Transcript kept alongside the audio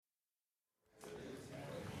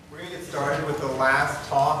We're going to get started with the last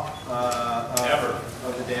talk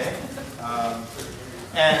of the day.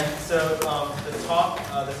 The talk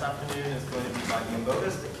this afternoon is going to be by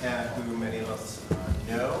Bogost, who many of us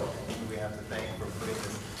know, who we have to thank for putting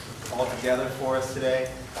this all together for us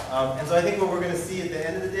today. And so I think what we're going to see at the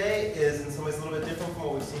end of the day is in some ways a little bit different from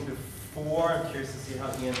what we've seen before. I'm curious to see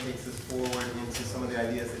how Ian takes us forward into some of the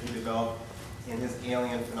ideas that he developed in his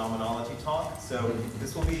alien phenomenology talk. So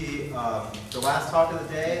this will be the last talk of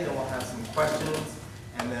the day, and then we'll have some questions,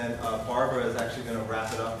 and then Barbara is actually going to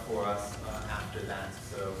wrap it up for us after that.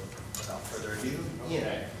 So without further ado, Ian.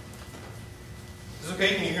 Okay. Is this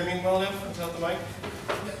okay? Can you hear me well enough without the mic?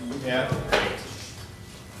 Yeah? Great.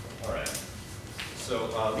 All right. So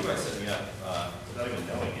Levi set me up without even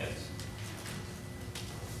knowing it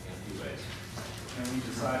in a few ways. And we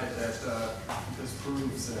decided that this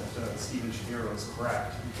proves that Stephen Shapiro is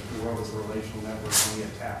correct, that the world is a relational network and we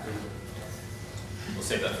have tapped into it. We'll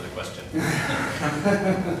save that for the question.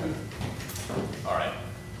 All right.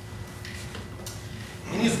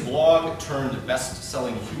 In his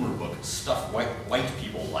blog-turned-best-selling humor book, Stuff White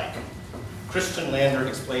People Like, Christian Lander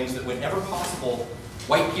explains that whenever possible,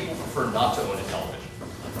 white people prefer not to own a television.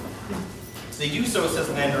 They do so, says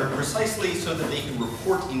Lander, precisely so that they can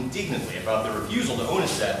report indignantly about their refusal to own a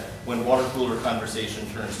set when water cooler conversation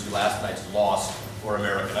turns to last night's Lost or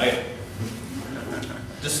American Idol.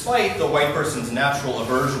 Despite the white person's natural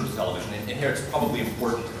aversion to television, and here it's probably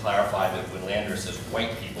important to clarify that when Lander says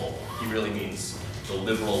white people, he really means the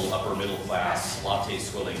liberal, upper middle class, latte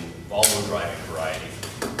swilling, Volvo driving variety.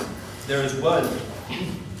 There's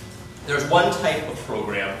one type of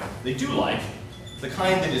program they do like, the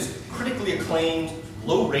kind that is critically acclaimed,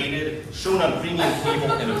 low-rated, shown on premium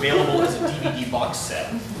cable, and available as a DVD box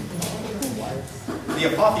set. The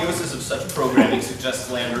apotheosis of such programming, suggests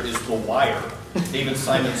Lander, is The Wire, David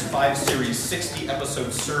Simon's 5-series,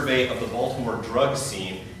 60-episode survey of the Baltimore drug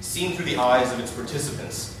scene, seen through the eyes of its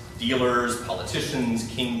participants: dealers, politicians,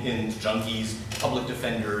 kingpins, junkies, public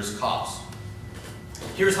defenders, cops.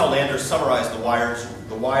 Here's how Lander summarized The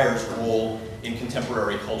Wire's role in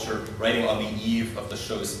contemporary culture, writing on the eve of the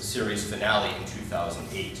show's series finale in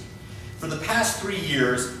 2008. For the past 3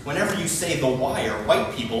 years, whenever you say The Wire,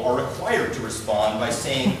 white people are required to respond by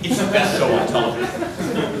saying, "It's the best show on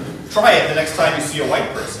television." Try it the next time you see a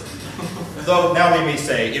white person. Though now they may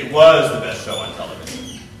say, "It was the best show on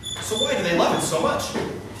television." So why do they love it so much?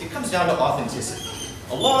 It comes down to authenticity.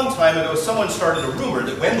 A long time ago, someone started a rumor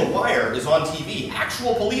that when The Wire is on TV,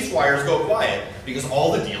 actual police wires go quiet because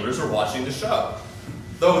all the dealers are watching the show.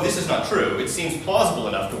 Though this is not true, it seems plausible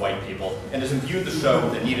enough to white people and has imbued the show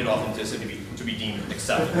with the needed authenticity to be deemed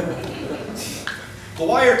acceptable. The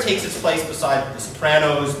Wire takes its place beside The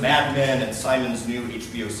Sopranos, Mad Men, and Simon's new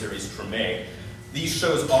HBO series Treme. These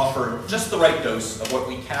shows offer just the right dose of what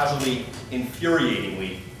we casually,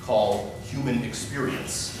 infuriatingly call human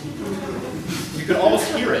experience. You can almost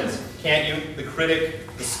hear it, can't you? The critic,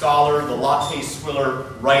 the scholar, the latte swiller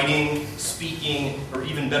writing, speaking, or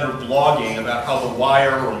even better blogging about how The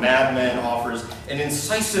Wire or Mad Men offers an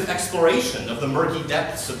incisive exploration of the murky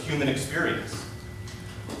depths of human experience.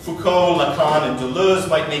 Foucault, Lacan, and Deleuze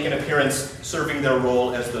might make an appearance, serving their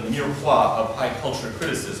role as the mirepoix of high culture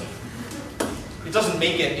criticism. It doesn't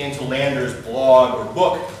make it into Lander's blog or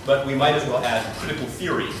book, but we might as well add critical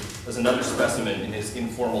theory as another specimen in his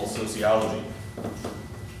informal sociology.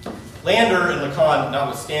 Lander and Lacan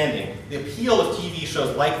notwithstanding, the appeal of TV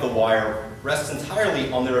shows like The Wire rests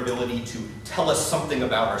entirely on their ability to tell us something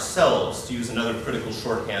about ourselves, to use another critical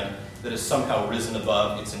shorthand that has somehow risen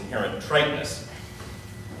above its inherent triteness.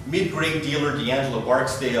 Mid-grade dealer D'Angelo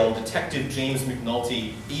Barksdale, Detective James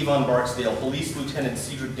McNulty, Avon Barksdale, Police Lieutenant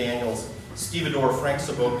Cedric Daniels, stevedore Frank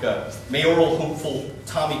Sobotka, mayoral hopeful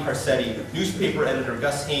Tommy Carcetti, newspaper editor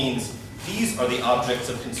Gus Haynes, these are the objects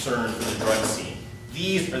of concern for the drug scene.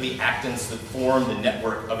 These are the actants that form the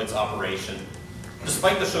network of its operation.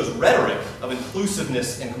 Despite the show's rhetoric of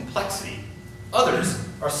inclusiveness and complexity, others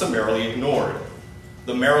are summarily ignored.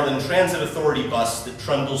 The Maryland Transit Authority bus that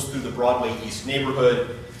trundles through the Broadway East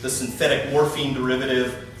neighborhood, the synthetic morphine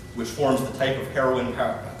derivative, which forms the type of heroin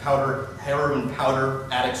powder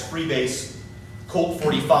addict's freebase, Colt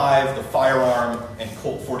 45, the firearm, and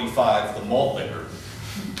Colt 45, the malt liquor.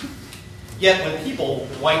 Yet when people,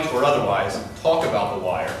 white or otherwise, talk about The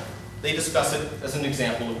Wire, they discuss it as an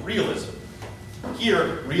example of realism.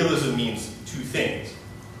 Here, realism means two things.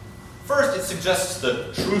 First, it suggests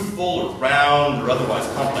the truthful or round or otherwise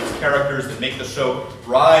complex characters that make the show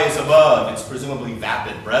rise above its presumably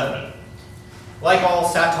vapid brethren. Like all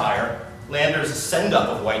satire, Lander's send-up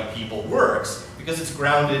of white people works because it's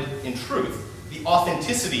grounded in truth. The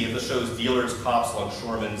authenticity of the show's dealers, cops,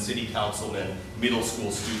 longshoremen, city councilmen, middle school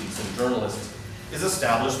students, and journalists is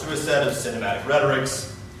established through a set of cinematic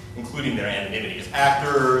rhetorics, including their anonymity as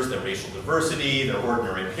actors, their racial diversity, their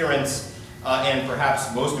ordinary appearance, and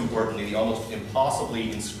perhaps most importantly, the almost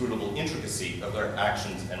impossibly inscrutable intricacy of their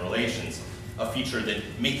actions and relations, a feature that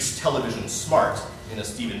makes television smart in a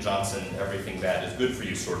Stephen Johnson, everything bad is good for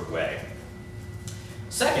you sort of way.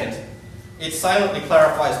 Second, it silently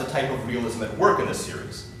clarifies the type of realism at work in this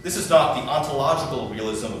series. This is not the ontological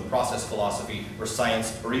realism of process philosophy or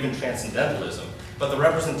science or even transcendentalism, but the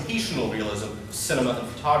representational realism of cinema and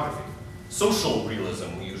photography. Social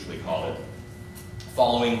realism, we usually call it,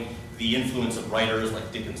 following the influence of writers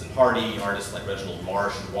like Dickens and Hardy, artists like Reginald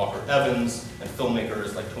Marsh and Walker Evans, and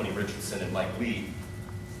filmmakers like Tony Richardson and Mike Leigh.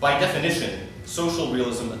 By definition, social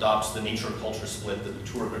realism adopts the nature-culture split that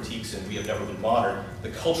Latour critiques in We Have Never Been Modern, the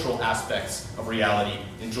cultural aspects of reality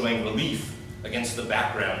enjoying relief against the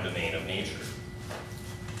background domain of nature.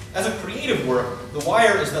 As a creative work, The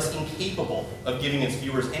Wire is thus incapable of giving its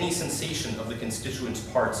viewers any sensation of the constituent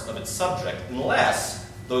parts of its subject unless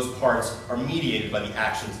those parts are mediated by the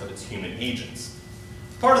actions of its human agents.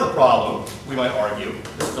 Part of the problem, we might argue,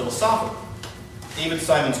 is philosophical. David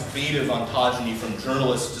Simon's creative ontogeny from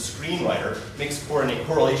journalist to screenwriter makes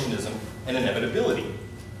correlationism an inevitability.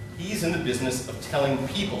 He's in the business of telling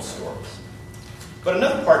people stories. But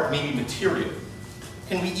another part may be material.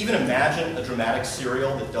 Can we even imagine a dramatic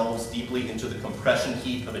serial that delves deeply into the compression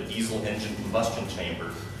heat of a diesel engine combustion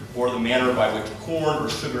chamber, or the manner by which corn or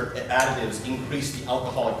sugar additives increase the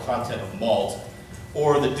alcoholic content of malt,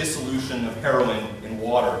 or the dissolution of heroin in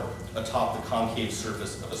water atop the concave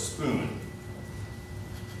surface of a spoon?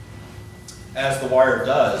 As The Wire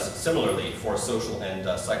does, similarly, for social and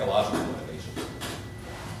psychological motivations.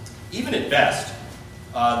 Even at best,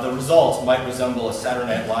 the result might resemble a Saturday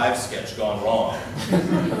Night Live sketch gone wrong,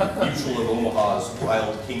 Mutual of Omaha's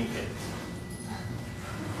Wild Kingpin.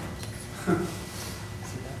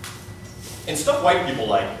 In stuff white people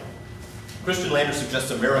like, Christian Lander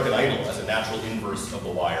suggests American Idol as a natural inverse of The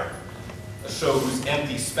Wire, a show whose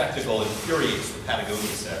empty spectacle infuriates the Patagonia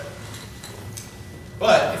set.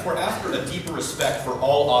 But if we're after a deeper respect for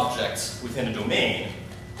all objects within a domain,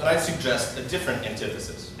 then I'd suggest a different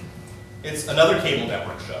antithesis. It's another cable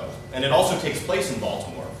network show, and it also takes place in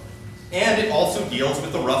Baltimore. And it also deals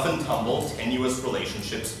with the rough and tumble, tenuous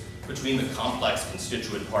relationships between the complex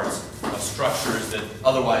constituent parts of structures that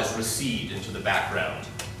otherwise recede into the background,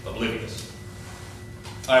 oblivious.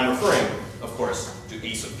 I'm referring, of course, to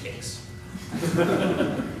Ace of Cakes.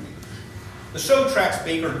 The show tracks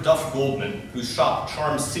baker Duff Goldman, whose shop,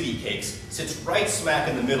 Charm City Cakes, sits right smack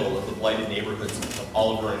in the middle of the blighted neighborhoods of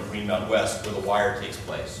Oliver and Greenmount West, where The Wire takes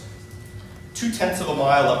place. 2/10 of a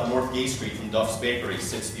mile up North Gay Street from Duff's Bakery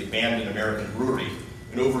sits the abandoned American Brewery,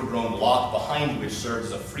 an overgrown lot behind which serves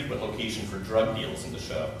as a frequent location for drug deals in the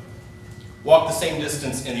show. Walk the same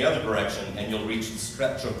distance in the other direction, and you'll reach the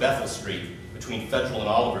stretch of Bethel Street between Federal and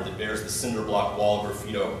Oliver that bears the cinder block wall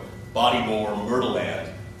graffito Bodymore Myrtleland,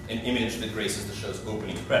 an image that graces the show's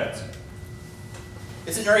opening credits.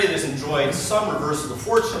 It's an area that has enjoyed some reversal of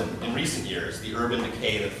fortune in recent years, the urban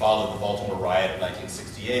decay that followed the Baltimore riot of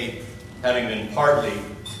 1968, having been partly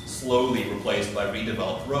slowly replaced by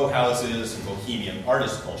redeveloped row houses and bohemian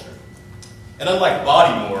artist culture. And unlike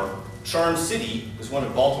Bodymore, Charm City is one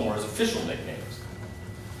of Baltimore's official nicknames.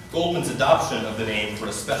 Goldman's adoption of the name for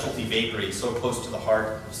a specialty bakery so close to the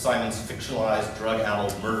heart of Simon's fictionalized,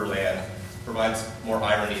 drug-addled Murderland provides more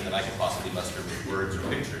irony than I could possibly muster with words or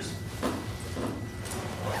pictures.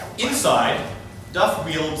 Inside, Duff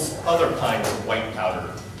wields other kinds of white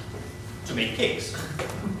powder to make cakes,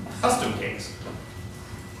 custom cakes.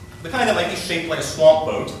 The kind that might be shaped like a swamp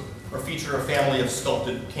boat or feature a family of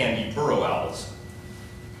sculpted candy burrow owls.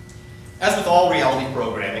 As with all reality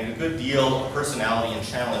programming, a good deal of personality and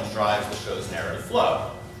challenge drives the show's narrative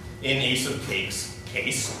flow. In Ace of Cakes'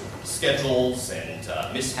 case, schedules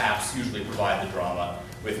and mishaps usually provide the drama,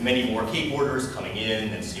 with many more cake orders coming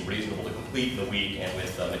in and seem reasonable to complete in the week, and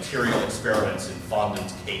with material experiments in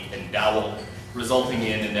fondant, cake, and dowel, resulting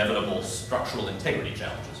in inevitable structural integrity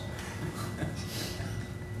challenges.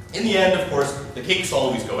 In the end, of course, the cakes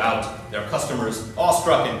always go out, their customers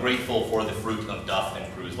awestruck and grateful for the fruit of Duff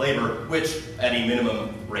and crew's labor, which, at a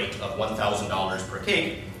minimum rate of $1,000 per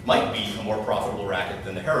cake, might be a more profitable racket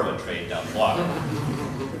than the heroin trade down the block.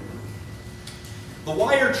 The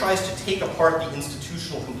Wire tries to take apart the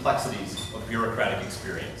institutional complexities of bureaucratic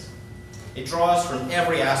experience. It draws from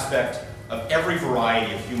every aspect of every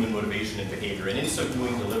variety of human motivation and behavior, and in so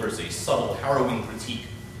doing delivers a subtle, harrowing critique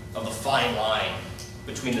of the fine line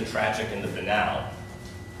between the tragic and the banal.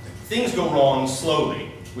 things go wrong slowly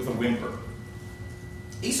with a whimper.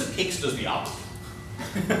 Ace of Cakes does the opposite.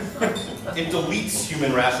 It deletes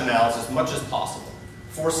human rationales as much as possible,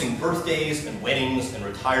 forcing birthdays and weddings and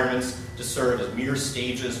retirements to serve as mere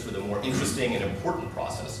stages for the more interesting and important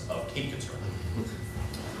process of cake construction.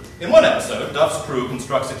 In one episode, Duff's crew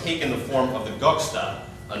constructs a cake in the form of the Gokstad,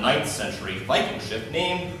 a 9th century Viking ship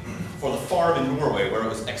named for the farm in Norway where it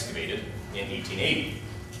was excavated in 1880.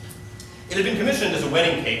 It had been commissioned as a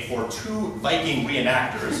wedding cake for 2 Viking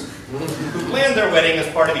reenactors who planned their wedding as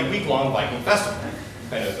part of a week-long Viking festival,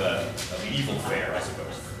 kind of a medieval fair, I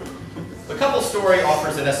suppose. The couple's story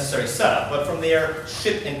offers a necessary setup, but from there,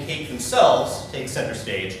 ship and cake themselves take center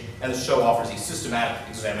stage, and the show offers a systematic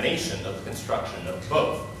examination of the construction of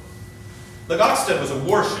both. The Gokstad was a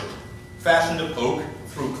warship, fashioned of oak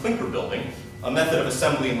through clinker building, a method of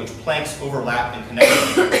assembly in which planks overlap and connect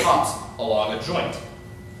with tops along a joint.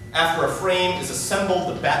 After a frame is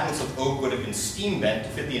assembled, the battens of oak would have been steam bent to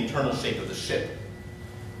fit the internal shape of the ship.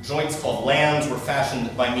 Joints called lands were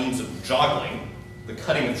fashioned by means of joggling, the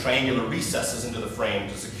cutting of triangular recesses into the frame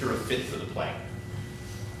to secure a fit for the plank.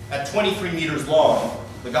 At 23 meters long,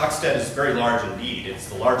 the Gokstad is very large indeed. It's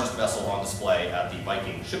the largest vessel on display at the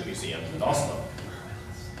Viking Ship Museum in Oslo.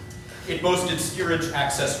 It boasted steerage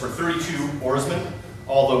access for 32 oarsmen,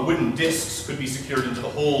 although wooden discs could be secured into the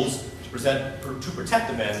holes to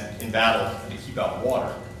protect the men in battle and to keep out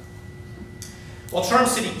water. While Charm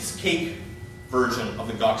City's cake version of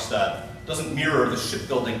the Gokstad doesn't mirror the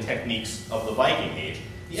shipbuilding techniques of the Viking Age,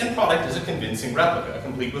 the end product is a convincing replica,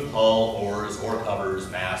 complete with hull, oars, oar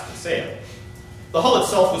covers, mast, and sail. The hull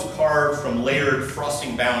itself was carved from layered,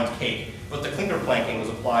 frosting-bound cake, but the clinker planking was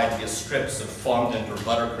applied via strips of fondant or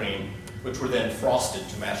buttercream, which were then frosted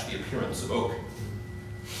to match the appearance of oak.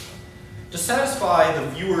 To satisfy the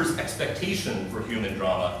viewer's expectation for human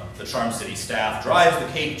drama, the Charm City staff drives the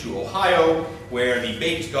cake to Ohio, where the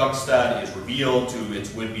baked Gokstad is revealed to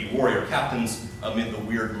its would-be warrior captains amid the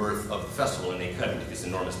weird mirth of the festival, and they cut into this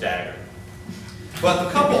enormous dagger. But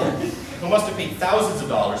the couple, who must have paid thousands of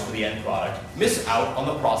dollars for the end product, miss out on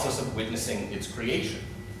the process of witnessing its creation.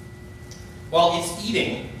 While its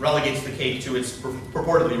eating relegates the cake to its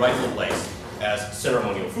purportedly rightful place as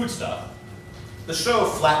ceremonial foodstuff, the show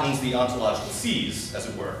flattens the ontological seas, as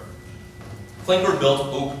it were. Clinker-built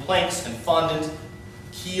oak planks and fondant,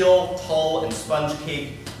 keel, hull, and sponge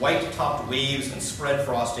cake, white-topped waves and spread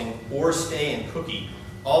frosting, or stay and cookie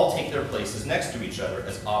all take their places next to each other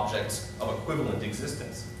as objects of equivalent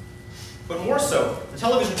existence. But more so, the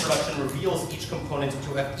television production reveals each component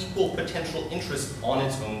to have equal potential interest on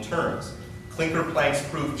its own terms. Clinker planks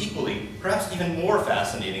prove equally, perhaps even more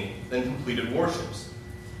fascinating than completed warships.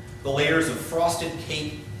 The layers of frosted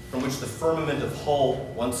cake from which the firmament of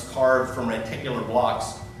hull, once carved from reticular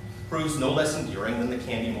blocks, proves no less enduring than the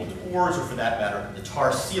candy-molded oars, or for that matter, the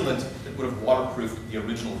tar sealant that would have waterproofed the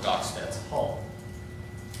original Gokstad's hull.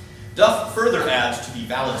 Duff further adds to the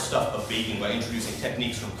valid stuff of baking by introducing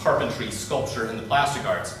techniques from carpentry, sculpture, and the plastic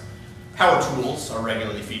arts. Power tools are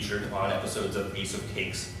regularly featured on episodes of Ace of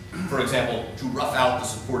Cakes. For example, to rough out the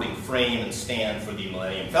supporting frame and stand for the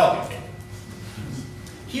Millennium Falcon cake.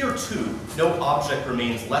 Here, too, no object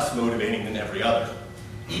remains less motivating than every other.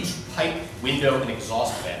 Each pipe, window, and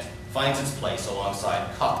exhaust vent finds its place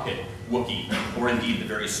alongside cockpit, Wookiee, or indeed the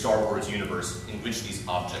very Star Wars universe in which these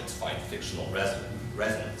objects find fictional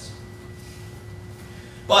resonance.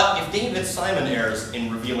 But if David Simon errs in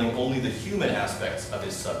revealing only the human aspects of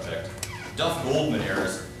his subject, Duff Goldman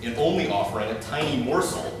errs in only offering a tiny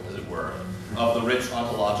morsel, as it were, of the rich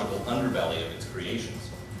ontological underbelly of its creations.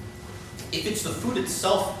 If it's the food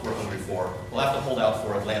itself we're hungry for, we'll have to hold out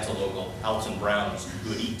for Atlanta local Alton Brown's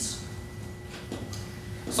Good Eats.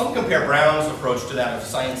 Some compare Brown's approach to that of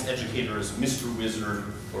science educators Mr. Wizard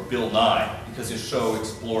or Bill Nye, because his show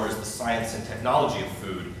explores the science and technology of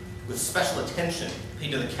food with special attention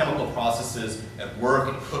paid to the chemical processes at work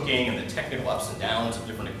and cooking and the technical ups and downs of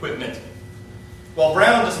different equipment. While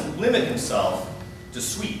Brown doesn't limit himself to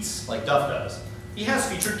sweets like Duff does, he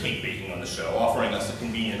has featured cake baking on the show, offering us a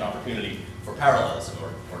convenient opportunity for parallelism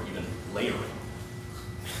or even layering.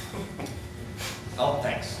 Oh,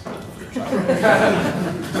 thanks.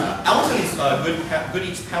 Alton's Good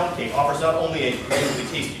Eats Pound Cake offers not only a really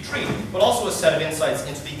tasty treat, but also a set of insights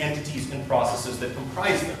into the entities and processes that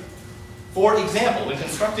comprise them. For example, when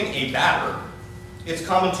constructing a batter, it's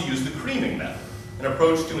common to use the creaming method, an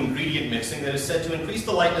approach to ingredient mixing that is said to increase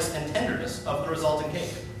the lightness and tenderness of the resulting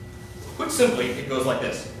cake. Put simply, it goes like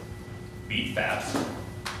this. Beat fats,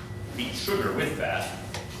 beat sugar with fat,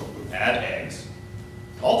 add eggs,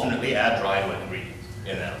 alternately add dry and wet ingredients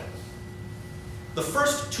in that way. The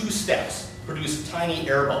first 2 steps produce tiny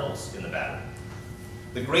air bubbles in the batter.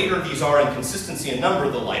 The greater these are in consistency and number,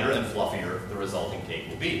 the lighter and fluffier the resulting cake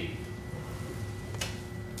will be.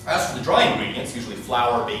 As for the dry ingredients, usually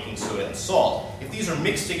flour, baking soda, and salt, if these are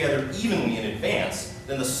mixed together evenly in advance,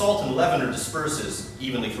 then the salt and leavener disperses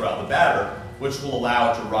evenly throughout the batter, which will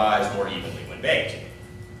allow it to rise more evenly when baked.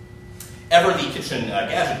 Ever the kitchen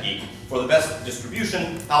gadget geek, for the best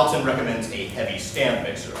distribution, Alton recommends a heavy stand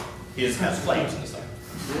mixer. His has flames in the side.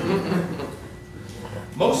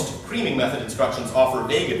 Most creaming method instructions offer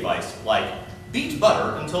vague advice like, beat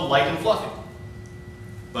butter until light and fluffy.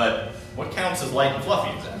 But what counts as light and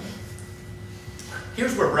fluffy exactly?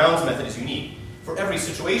 Here's where Brown's method is unique. For every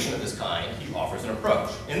situation of this kind, he offers an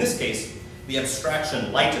approach. In this case, the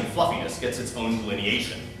abstraction light and fluffiness gets its own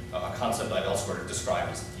delineation, a concept I've elsewhere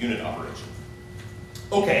described as unit operation.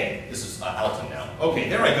 Okay, this is Alton now. Okay,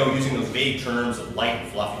 there I go using those vague terms of light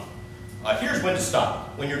and fluffy. Here's when to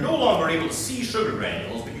stop. When you're no longer able to see sugar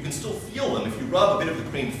granules, but you can still feel them if you rub a bit of the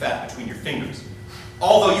cream fat between your fingers.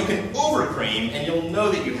 Although you can over-cream, and you'll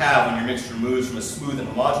know that you have when your mixture moves from a smooth and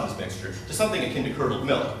homogeneous mixture to something akin to curdled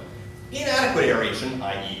milk. Inadequate aeration,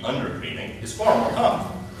 i.e. under-creaming, is far more common.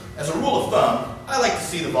 As a rule of thumb, I like to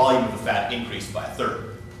see the volume of the fat increased by a third.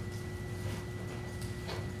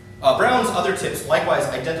 Brown's other tips likewise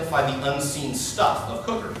identify the unseen stuff of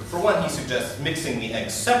cookery. For one, he suggests mixing the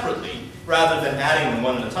eggs separately rather than adding them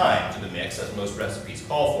one at a time to the mix, as most recipes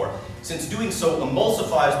call for, since doing so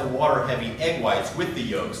emulsifies the water-heavy egg whites with the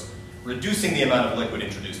yolks, reducing the amount of liquid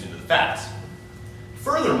introduced into the fats.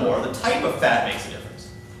 Furthermore, the type of fat makes a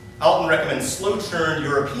difference. Alton recommends slow-churned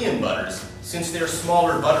European butters, since their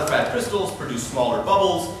smaller butterfat crystals produce smaller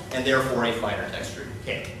bubbles and therefore a finer textured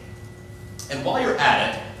cake. And while you're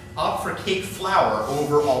at it, opt for cake flour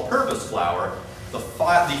over all-purpose flour. The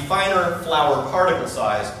finer flour particle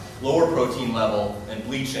size, lower protein level, and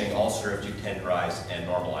bleaching all serve to tenderize and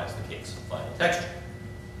normalize the cake's final texture.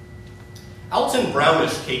 Alton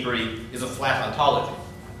brownish cakery is a flat ontology.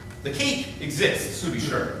 The cake exists, to be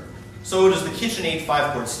sure. So does the KitchenAid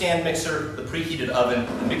 5-quart stand mixer, the preheated oven,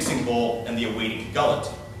 the mixing bowl, and the awaiting gullet.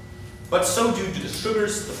 But so do the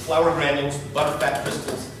sugars, the flour granules, the butterfat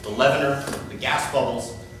crystals, the leavener, the gas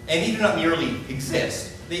bubbles, and they do not merely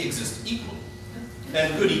exist, they exist equally.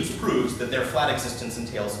 And Good Eats proves that their flat existence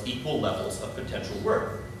entails equal levels of potential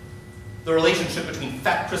work. The relationship between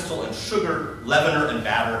fat crystal and sugar, leavener and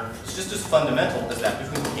batter is just as fundamental as that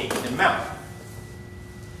between cake and mouth.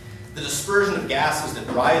 The dispersion of gases that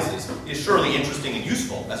rises is surely interesting and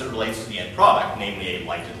useful as it relates to the end product, namely a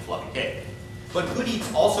light and fluffy cake. But Good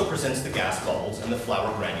Eats also presents the gas bubbles and the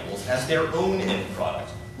flour granules as their own end product,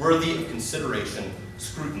 worthy of consideration,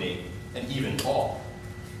 scrutiny, and even awe.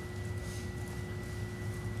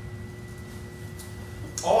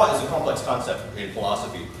 Awe is a complex concept in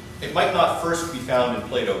philosophy. It might not first be found in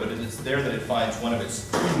Plato, but it is there that it finds one of its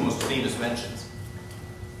two most famous mentions.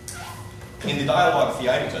 In the dialogue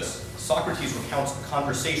Theaetetus, Socrates recounts a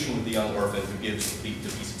conversation with the young orphan who gives the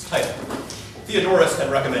piece its title. Theodorus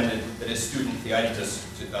had recommended that his student Theaetetus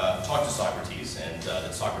talk to Socrates, and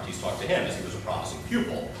that Socrates talk to him, as he was a promising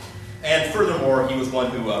pupil. And furthermore, he was one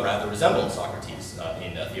who rather resembled Socrates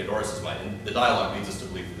in Theodorus' mind. And the dialogue leads us to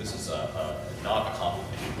believe that this is not a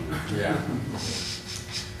compliment. Yeah.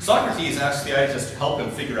 Socrates asks Theaetetus to help him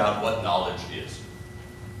figure out what knowledge is.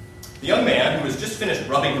 The young man, who has just finished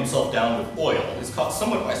rubbing himself down with oil, is caught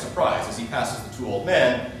somewhat by surprise as he passes the two old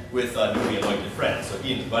men with newly anointed friends. So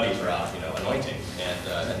he and his buddies are out, anointing,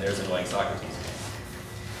 and there's annoying Socrates.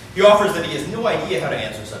 He offers that he has no idea how to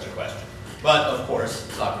answer such a question. But, of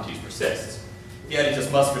course, Socrates persists.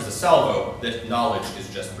 Theaetetus musters a salvo that knowledge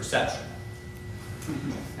is just perception.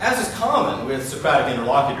 As is common with Socratic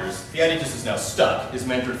interlocutors, Theaetetus is now stuck, his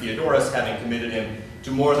mentor Theodorus having committed him to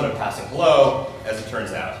more than a passing hello, as it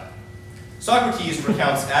turns out. Socrates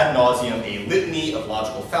recounts ad nauseum a litany of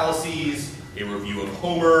logical fallacies, a review of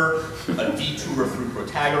Homer, a detour through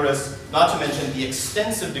Protagoras, not to mention the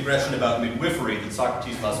extensive digression about midwifery that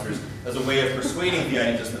Socrates musters as a way of persuading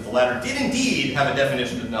Theaetetus that the latter did indeed have a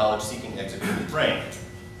definition of knowledge seeking exit from his brain.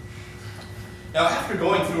 Now, after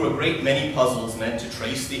going through a great many puzzles meant to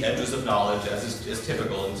trace the edges of knowledge, as is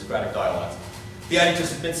typical in Socratic dialogues,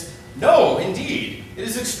 Theaetetus admits, "No, indeed, it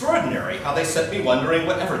is extraordinary how they set me wondering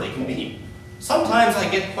whatever they can mean. Sometimes I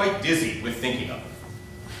get quite dizzy with thinking of them."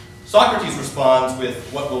 Socrates responds with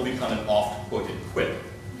what will become an oft-quoted quip.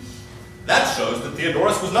 "That shows that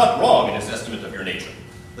Theodorus was not wrong in his estimate of your nature.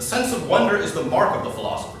 The sense of wonder is the mark of the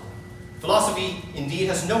philosopher. Philosophy, indeed,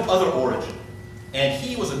 has no other origin, and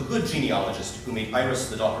he was a good genealogist who made Iris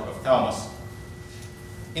the daughter of Thaumas.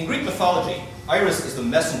 In Greek mythology, Iris is the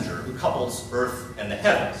messenger who couples earth and the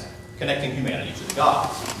heavens, connecting humanity to the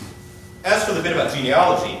gods. As for the bit about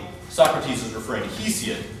genealogy, Socrates is referring to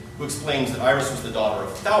Hesiod, who explains that Iris was the daughter of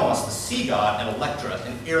Thaumas, the sea god, and Electra,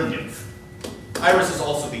 an air nymph. Iris is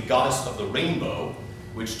also the goddess of the rainbow,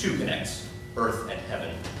 which too connects earth and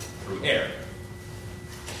heaven through air.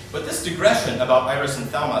 But this digression about Iris and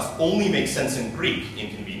Thaumas only makes sense in Greek,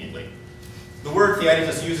 inconveniently. The word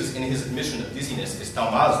Theaetetus uses in his admission of dizziness is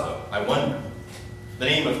thaumasdo, I wonder. The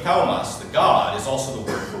name of Thaumas, the god, is also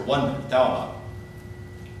the word for wonder, thauma.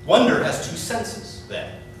 Wonder has two senses,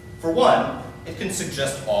 then. For one, it can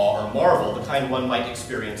suggest awe or marvel, the kind one might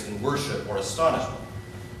experience in worship or astonishment.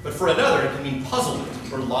 But for another, it can mean puzzlement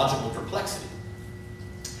or logical perplexity.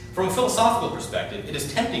 From a philosophical perspective, it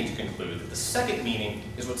is tempting to conclude that the second meaning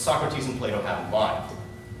is what Socrates and Plato have in mind.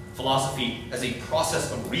 Philosophy as a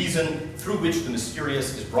process of reason through which the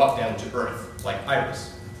mysterious is brought down to earth, like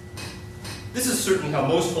Iris. This is certainly how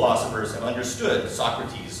most philosophers have understood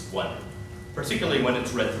Socrates' wonder, particularly when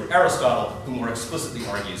it's read through Aristotle, who more explicitly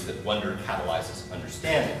argues that wonder catalyzes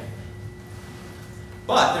understanding.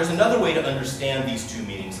 But there's another way to understand these two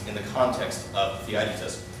meanings in the context of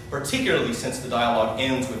Theaetetus, particularly since the dialogue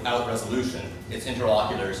ends without resolution, its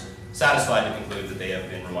interlocutors satisfied to conclude that they have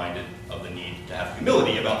been reminded of the need to have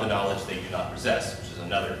humility about the knowledge they do not possess, which is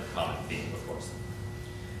another common theme, of course.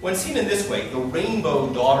 When seen in this way, the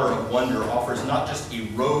rainbow daughter of wonder offers not just a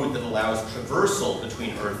road that allows traversal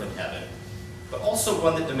between earth and heaven, but also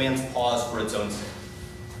one that demands pause for its own sake.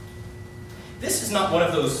 This is not one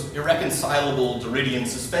of those irreconcilable Derridian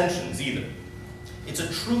suspensions either. It's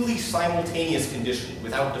a truly simultaneous condition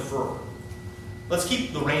without deferral. Let's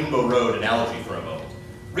keep the Rainbow Road analogy for a moment.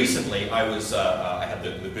 Recently, I had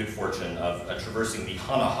the good fortune of traversing the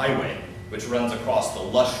Hana Highway, which runs across the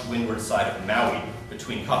lush windward side of Maui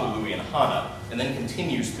between Kahului and Hana, and then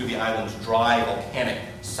continues through the island's dry, volcanic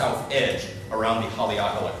south edge around the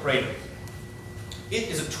Haleakala crater. It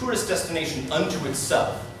is a tourist destination unto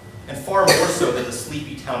itself, and far more so than the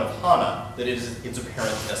sleepy town of Hana that is its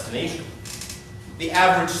apparent destination. The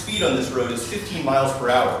average speed on this road is 15 miles per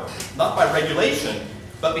hour, not by regulation,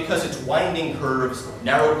 but because its winding curves,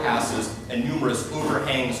 narrow passes, and numerous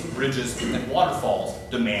overhangs, bridges, and waterfalls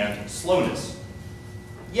demand slowness.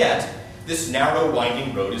 Yet, this narrow,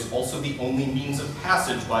 winding road is also the only means of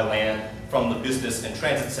passage by land from the business and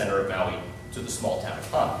transit center of Maui to the small town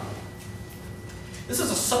of Hana. This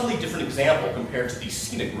is a subtly different example compared to the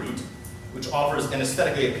scenic route, which offers an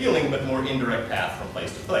aesthetically appealing but more indirect path from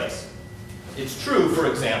place to place. It's true, for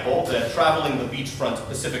example, that traveling the beachfront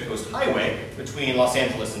Pacific Coast Highway between Los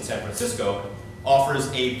Angeles and San Francisco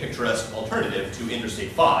offers a picturesque alternative to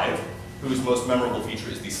Interstate 5, whose most memorable feature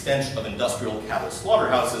is the stench of industrial cattle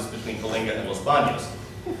slaughterhouses between Coalinga and Los Baños.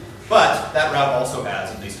 But that route also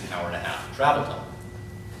adds at least an hour and a half of travel time.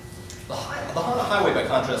 The Hana Highway, by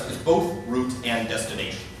contrast, is both route and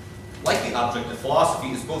destination. Like the object of philosophy,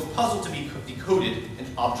 is both puzzle to be decoded and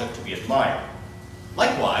object to be admired.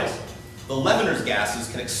 Likewise, the leavener's gases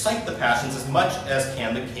can excite the passions as much as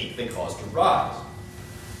can the cake they cause to rise.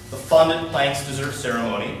 The fondant plank's dessert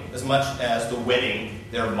ceremony as much as the wedding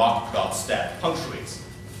their mock Gottstat punctuates.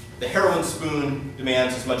 The heroin spoon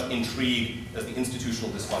demands as much intrigue as the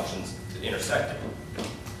institutional dysfunctions that intersect it.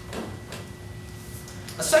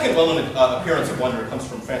 A second well-known appearance of wonder comes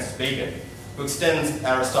from Francis Bacon, who extends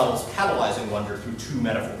Aristotle's catalyzing wonder through two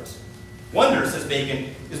metaphors. Wonder, says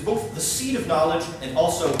Bacon, is both the seed of knowledge and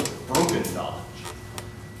also broken knowledge.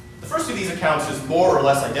 The first of these accounts is more or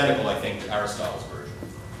less identical, I think, to Aristotle's version,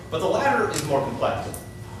 but the latter is more complex.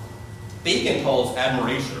 Bacon calls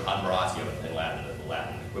admiration, or admiratio in Latin, the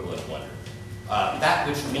Latin equivalent of wonder, that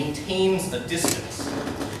which maintains a distance,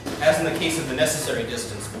 as in the case of the necessary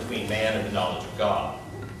distance between man and the knowledge of God.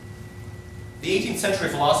 The 18th century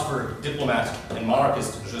philosopher, diplomat, and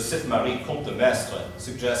monarchist Joseph-Marie Comte de Maistre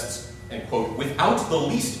suggests, and quote, without the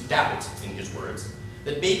least doubt, in his words,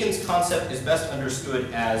 that Bacon's concept is best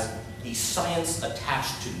understood as a science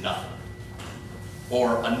attached to nothing,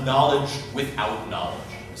 or a knowledge without knowledge.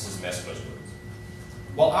 This is Maistre's words.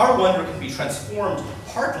 While our wonder can be transformed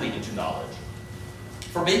partly into knowledge,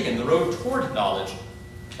 for Bacon, the road toward knowledge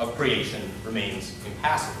of creation remains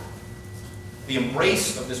impassable. The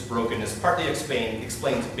embrace of this brokenness partly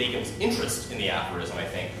explains Bacon's interest in the aphorism, I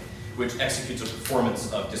think, which executes a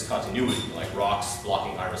performance of discontinuity, like rocks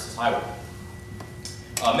blocking Iris's highway.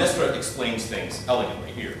 Maistre explains things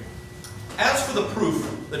elegantly here. As for the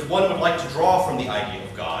proof that one would like to draw from the idea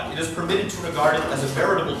of God, it is permitted to regard it as a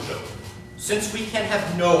veritable joke, since we can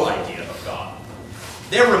have no idea of God.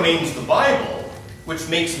 There remains the Bible, which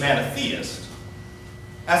makes man a theist,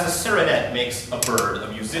 as a serenade makes a bird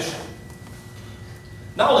a musician.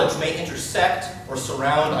 Knowledge may intersect or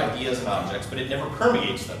surround ideas and objects, but it never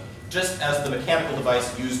permeates them, just as the mechanical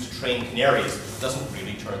device used to train canaries doesn't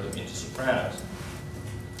really turn them into sopranos.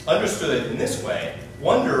 Understood in this way,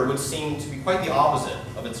 wonder would seem to be quite the opposite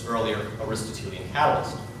of its earlier Aristotelian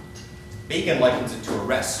catalyst. Bacon likens it to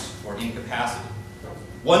arrest or incapacity.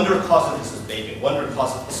 Wonder causes, this is Bacon, wonder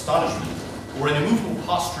causes astonishment, or an immovable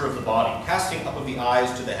posture of the body, casting up of the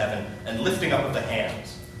eyes to the heaven and lifting up of the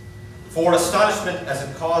hands. For astonishment as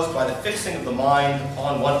it caused by the fixing of the mind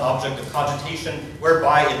upon one object of cogitation,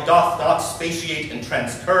 whereby it doth not spatiate and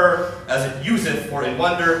transcur, as it useth, for in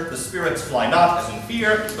wonder the spirits fly not as in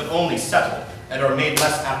fear, but only settle, and are made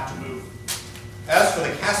less apt to move. As for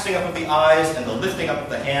the casting up of the eyes and the lifting up of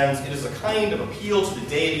the hands, it is a kind of appeal to the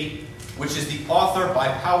deity, which is the author by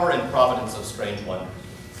power and providence of strange wonders.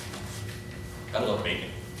 Gotta love Bacon.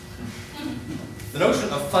 The notion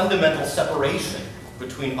of fundamental separation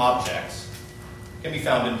between objects can be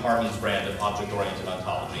found in Harman's brand of object-oriented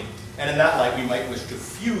ontology, and in that light we might wish to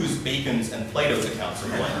fuse Bacon's and Plato's accounts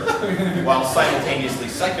of wonder, while simultaneously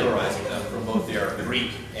secularizing them from both their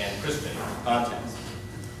Greek and Christian contexts.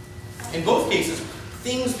 In both cases,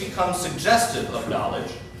 things become suggestive of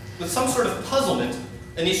knowledge, with some sort of puzzlement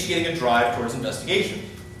initiating a drive towards investigation.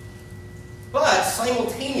 But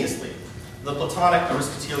simultaneously, the Platonic,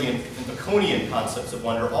 Aristotelian, and Baconian concepts of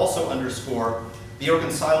wonder also underscore the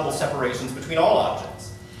irreconcilable separations between all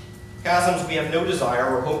objects. Chasms we have no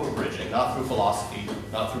desire or hope of bridging, not through philosophy,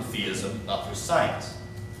 not through theism, not through science.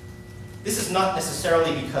 This is not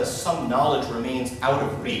necessarily because some knowledge remains out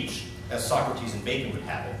of reach, as Socrates and Bacon would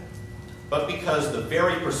have it, but because the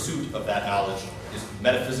very pursuit of that knowledge is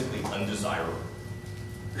metaphysically undesirable.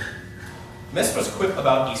 Mesmer's quip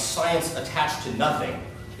about a science attached to nothing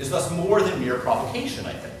is thus more than mere provocation,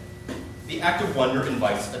 I think. The act of wonder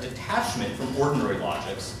invites a detachment from ordinary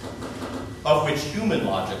logics, of which human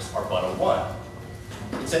logics are but a one.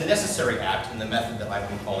 It's a necessary act in the method that I've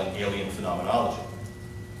been calling alien phenomenology.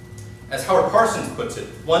 As Howard Parsons puts it,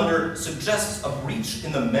 wonder suggests a breach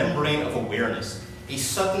in the membrane of awareness, a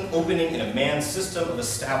sudden opening in a man's system of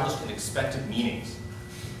established and expected meanings.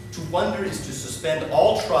 To wonder is to suspend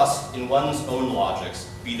all trust in one's own logics,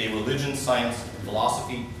 be they religion, science,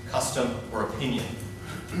 philosophy, custom, or opinion,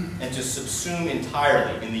 and to subsume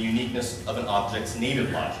entirely in the uniqueness of an object's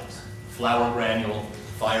native logics: flour granule,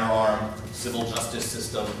 firearm, civil justice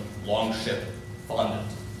system, longship, fondant.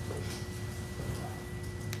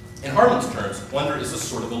 In Harman's terms, wonder is a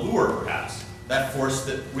sort of allure, perhaps, that force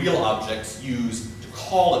that real objects use to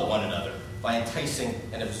call at one another by enticing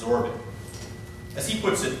and absorbing. As he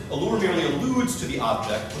puts it, allure merely alludes to the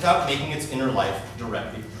object without making its inner life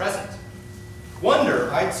directly present.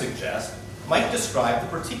 Wonder, I'd suggest, might describe the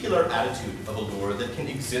particular attitude of allure that can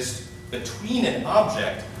exist between an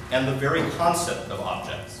object and the very concept of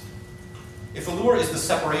objects. If allure is the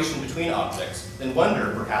separation between objects, then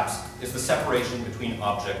wonder, perhaps, is the separation between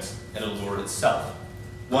objects and allure itself.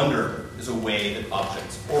 Wonder is a way that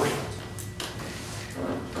objects orient.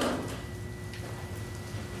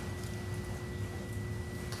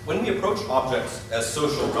 When we approach objects as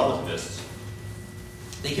social relativists,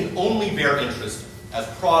 they can only bear interest as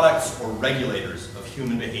products or regulators of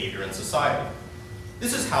human behavior and society.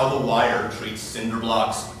 This is how The Wire treats cinder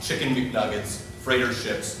blocks, chicken McNuggets, freighter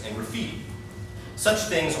ships, and graffiti. Such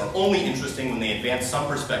things are only interesting when they advance some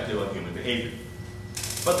perspective on human behavior.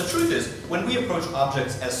 But the truth is, when we approach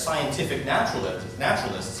objects as scientific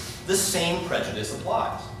naturalists, the same prejudice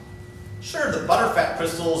applies. Sure, the butterfat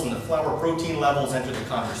crystals and the flour protein levels enter the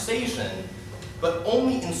conversation, but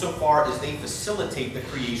only insofar as they facilitate the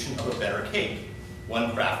creation of a better cake,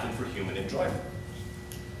 one crafted for human enjoyment.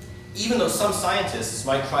 Even though some scientists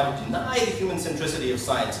might try to deny the human centricity of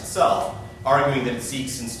science itself, arguing that it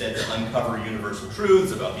seeks instead to uncover universal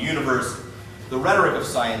truths about the universe, the rhetoric of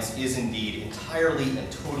science is indeed entirely and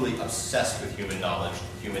totally obsessed with human knowledge,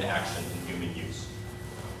 human action, and human use.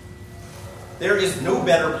 There is no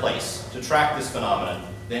better place to track this phenomenon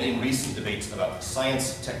than in recent debates about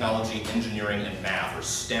science, technology, engineering, and math, or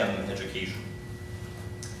STEM education.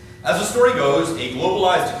 As the story goes, a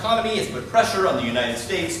globalized economy has put pressure on the United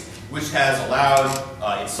States, which has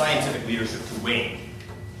allowed its scientific leadership to wane.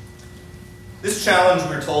 This challenge,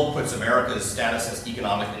 we're told, puts America's status as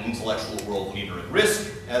economic and intellectual world leader at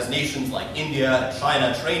risk, as nations like India and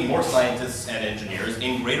China train more scientists and engineers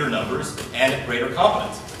in greater numbers and at greater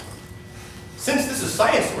competence. Since this is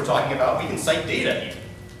science that we're talking about, we can cite data even.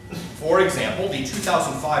 For example, the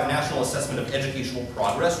 2005 National Assessment of Educational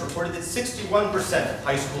Progress reported that 61% of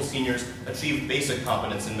high school seniors achieved basic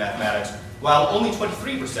competence in mathematics, while only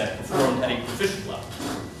 23% performed at a proficient level.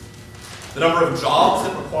 The number of jobs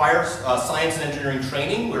that require science and engineering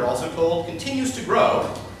training, we're also told, continues to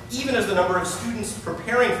grow, even as the number of students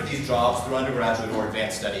preparing for these jobs through undergraduate or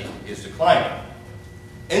advanced study is declining.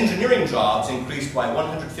 Engineering jobs increased by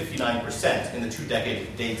 159% in the 2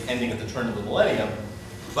 decades ending at the turn of the millennium,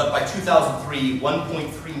 but by 2003,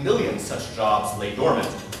 1.3 million such jobs lay dormant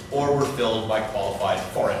or were filled by qualified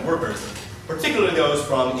foreign workers, particularly those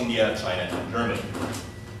from India, China, and Germany.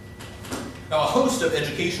 Now, a host of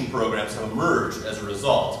education programs have emerged as a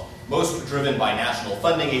result, most driven by national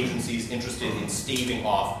funding agencies interested in staving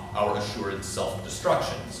off our assured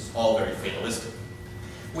self-destruction. This is all very fatalistic.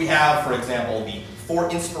 We have, for example, the For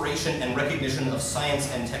Inspiration and Recognition of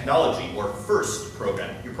Science and Technology, or FIRST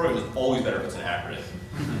program. Your program is always better if it's an acronym.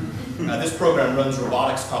 This program runs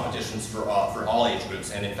robotics competitions for all age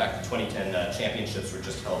groups, and in fact, the 2010 championships were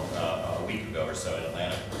just held a week ago or so in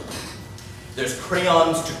Atlanta. There's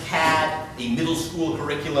Crayons to CAD, a middle school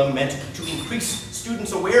curriculum meant to increase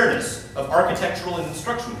students' awareness of architectural and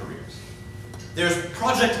instruction careers. There's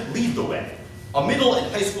Project Lead the Way, a middle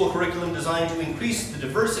and high school curriculum designed to increase the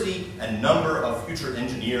diversity and number of future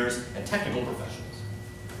engineers and technical professionals.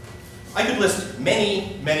 I could list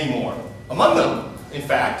many, many more. Among them, in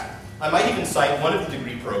fact, I might even cite one of the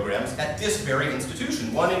degree programs at this very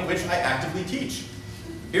institution, one in which I actively teach.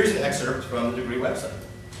 Here's an excerpt from the degree website.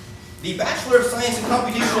 The Bachelor of Science in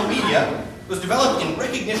Computational Media was developed in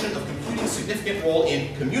recognition of computing's significant role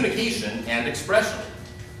in communication and expression.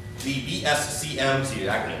 The BSCM, see the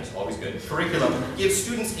acronym is always good, curriculum gives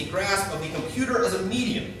students a grasp of the computer as a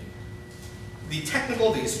medium. The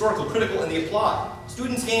technical, the historical, critical, and the applied.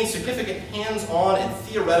 Students gain significant hands-on and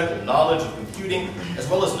theoretical knowledge of computing, as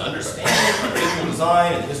well as an understanding of visual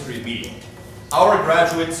design and the history of media. Our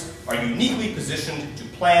graduates are uniquely positioned to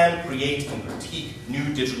plan, create, and critique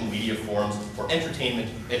new digital media forms for entertainment,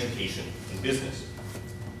 education, and business.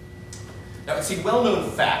 Now, it's a well-known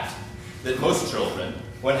fact that most children,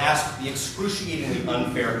 when asked the excruciatingly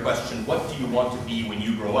unfair question, what do you want to be when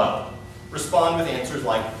you grow up, respond with answers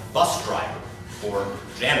like bus driver or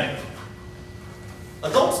janitor.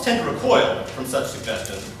 Adults tend to recoil from such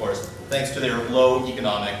suggestions, of course, thanks to their low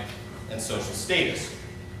economic and social status.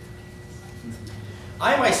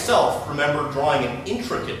 I myself remember drawing an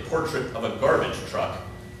intricate portrait of a garbage truck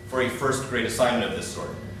for a first grade assignment of this sort.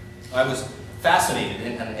 I was fascinated,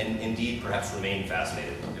 and indeed perhaps remain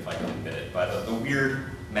fascinated, if I can admit it, by the weird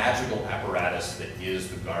magical apparatus that is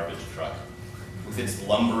the garbage truck, with its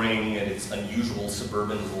lumbering and its unusual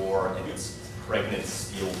suburban roar and its pregnant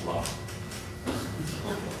steel drum.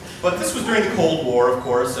 But this was during the Cold War, of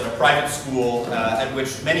course, at a private school at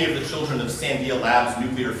which many of the children of Sandia Labs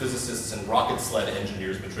nuclear physicists and rocket sled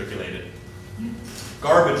engineers matriculated.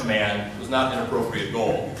 Garbage man was not an appropriate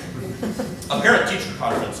goal. A parent-teacher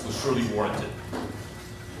conference was surely warranted.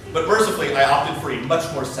 But mercifully, I opted for a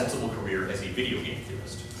much more sensible career as a video game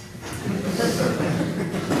theorist.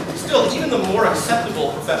 Still, even the more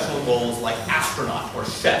acceptable professional goals like astronaut or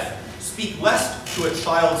chef speak less to a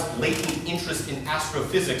child's latent interest in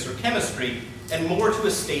astrophysics or chemistry and more to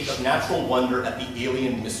a state of natural wonder at the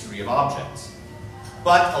alien mystery of objects.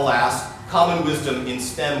 But alas, common wisdom in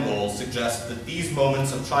STEM goals suggests that these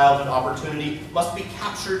moments of childhood opportunity must be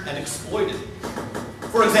captured and exploited.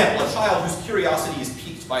 For example, a child whose curiosity is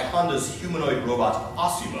piqued by Honda's humanoid robot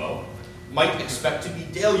Osimo might expect to be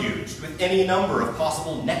deluged with any number of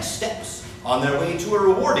possible next steps on their way to a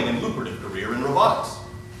rewarding and lucrative career in robotics.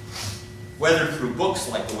 Whether through books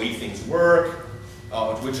like The Way Things Work,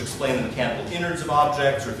 which explain the mechanical innards of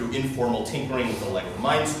objects, or through informal tinkering with the LEGO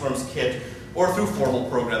Mindstorms kit, or through formal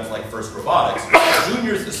programs like FIRST Robotics,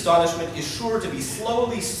 Junior's astonishment is sure to be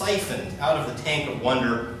slowly siphoned out of the tank of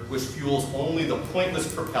wonder which fuels only the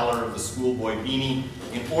pointless propeller of the schoolboy beanie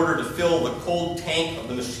in order to fill the cold tank of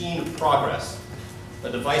the machine of progress, a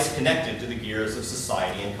device connected to the gears of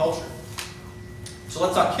society and culture. So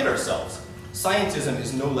let's not kid ourselves. Scientism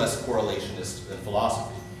is no less correlationist than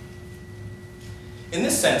philosophy. In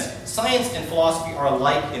this sense, science and philosophy are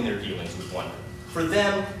alike in their dealings with wonder. For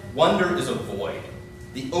them, wonder is a void,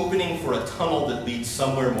 the opening for a tunnel that leads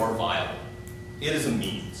somewhere more viable. It is a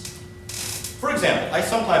means. For example, I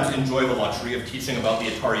sometimes enjoy the luxury of teaching about the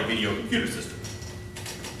Atari video computer system.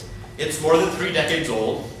 It's more than 3 decades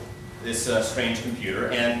old, this strange computer,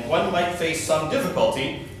 and one might face some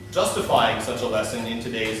difficulty justifying such a lesson in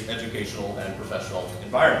today's educational and professional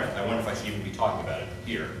environment. I wonder if I should even be talking about it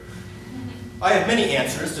here. I have many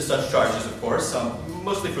answers to such charges, of course,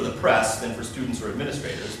 mostly for the press than for students or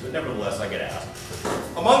administrators, but nevertheless I get asked.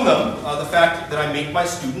 Among them, the fact that I make my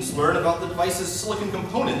students learn about the device's silicon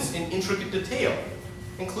components in intricate detail,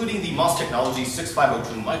 including the MOS Technology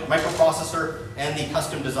 6502 microprocessor and the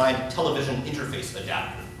custom-designed television interface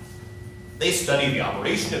adapter. They study the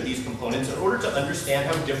operation of these components in order to understand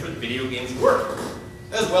how different video games work,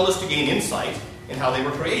 as well as to gain insight in how they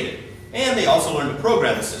were created. And they also learn to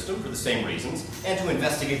program the system for the same reasons, and to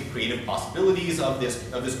investigate the creative possibilities of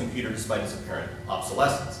this computer despite its apparent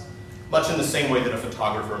obsolescence, much in the same way that a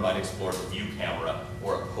photographer might explore the view camera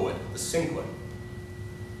or a poet the cinqueñ.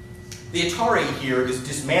 The Atari here is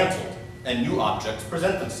dismantled, and new objects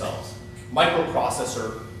present themselves.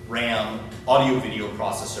 Microprocessor, RAM, audio-video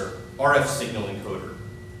processor, RF signal encoder.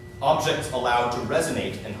 Objects allowed to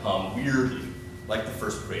resonate and hum weirdly, like the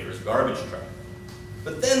first creator's garbage truck.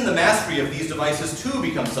 But then the mastery of these devices too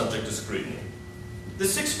becomes subject to scrutiny. The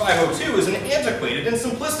 6502 is an antiquated and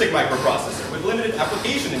simplistic microprocessor with limited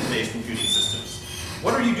application in today's computing systems.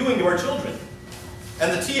 What are you doing to our children?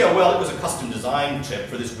 And the TIA, well, it was a custom-designed chip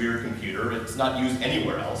for this weird computer. It's not used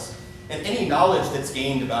anywhere else. And any knowledge that's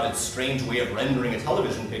gained about its strange way of rendering a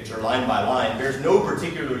television picture line by line bears no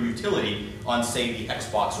particular utility on, say, the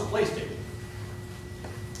Xbox or PlayStation.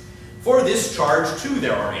 For this charge, too,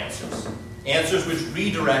 there are answers. Answers which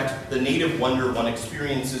redirect the native wonder one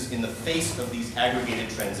experiences in the face of these aggregated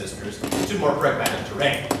transistors to more pragmatic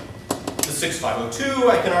terrain. The 6502,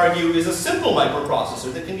 I can argue, is a simple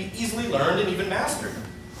microprocessor that can be easily learned and even mastered.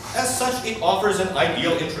 As such, it offers an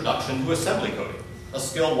ideal introduction to assembly coding, a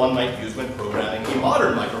skill one might use when programming a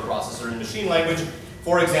modern microprocessor in machine language,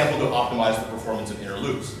 for example, to optimize the performance of inner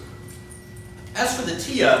loops. As for the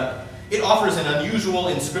TIA, it offers an unusual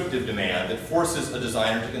inscriptive demand that forces a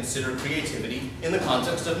designer to consider creativity in the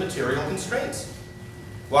context of material constraints.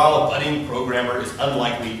 While a budding programmer is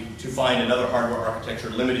unlikely to find another hardware architecture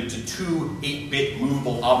limited to 2 8-bit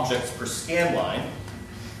movable objects per scan line,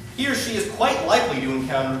 he or she is quite likely to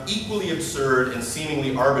encounter equally absurd and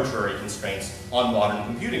seemingly arbitrary constraints on modern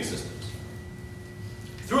computing systems.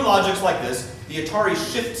 Through logics like this, the Atari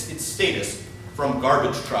shifts its status from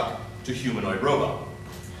garbage truck to humanoid robot.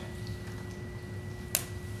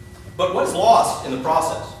 But what is lost in the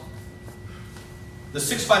process? The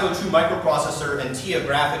 6502 microprocessor and TIA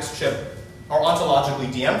graphics chip are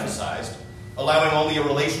ontologically de-emphasized, allowing only a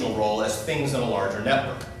relational role as things in a larger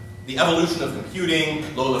network. The evolution of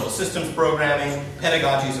computing, low-level systems programming,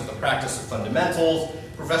 pedagogies of the practice of fundamentals,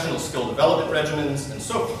 professional skill development regimens, and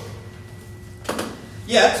so forth.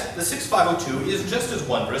 Yet, the 6502 is just as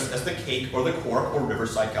wondrous as the Cake or the Cork or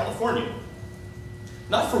Riverside, California.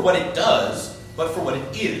 Not for what it does, but for what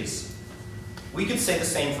it is. We could say the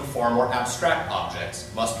same for far more abstract objects,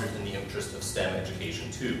 mustered in the interest of STEM education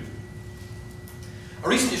too. A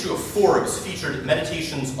recent issue of Forbes featured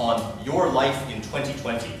meditations on your life in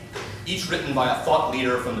 2020, each written by a thought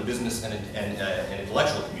leader from the business and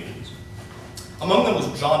intellectual communities. Among them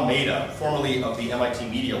was John Maida, formerly of the MIT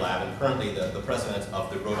Media Lab and currently the president of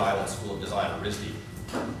the Rhode Island School of Design, or RISD.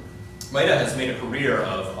 Maida has made a career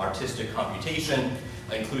of artistic computation,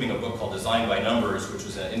 including a book called Design by Numbers, which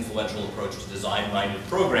was an influential approach to design-minded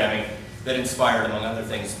programming that inspired, among other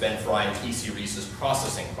things, Ben Fry and E.C. Reese's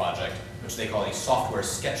processing project, which they call a software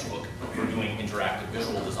sketchbook for doing interactive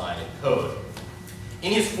visual design and code.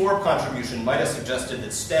 In his Forbes contribution, Maida suggested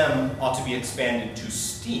that STEM ought to be expanded to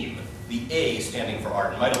STEAM, the A standing for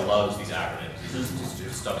art. And Maida loves these acronyms.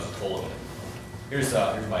 His stuff is full of them. Here's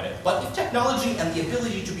Maida. But if technology and the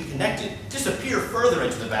ability to be connected disappear further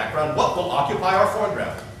into the background, what will occupy our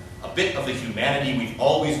foreground? A bit of the humanity we've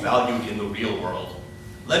always valued in the real world.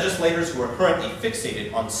 Legislators who are currently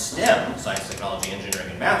fixated on STEM, science, technology, engineering,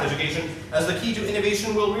 and math education, as the key to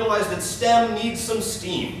innovation will realize that STEM needs some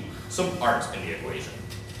STEAM, some art in the equation.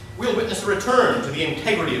 We'll witness a return to the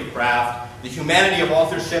integrity of craft, the humanity of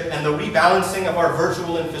authorship, and the rebalancing of our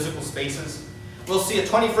virtual and physical spaces. We'll see a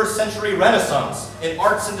 21st century renaissance in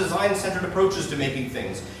arts and design-centered approaches to making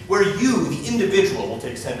things, where you, the individual, will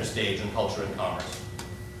take center stage in culture and commerce.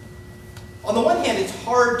 On the one hand, it's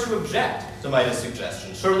hard to object to Maida's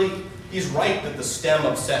suggestion. Surely he's right that the STEM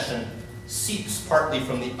obsession seeps partly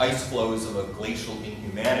from the ice flows of a glacial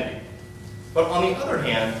inhumanity. But on the other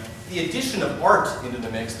hand, the addition of art into the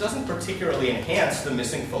mix doesn't particularly enhance the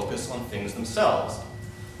missing focus on things themselves.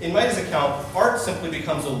 In Maida's account, art simply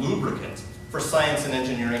becomes a lubricant for science and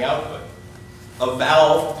engineering output, a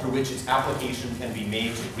valve through which its application can be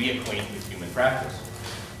made to reacquaint with human practice.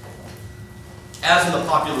 As in the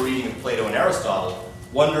popular reading of Plato and Aristotle,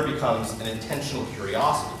 wonder becomes an intentional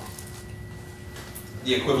curiosity,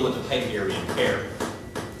 the equivalent of Heideggerian care.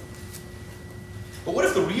 But what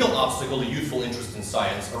if the real obstacle to youthful interest in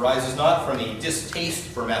science arises not from a distaste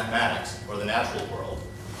for mathematics or the natural world,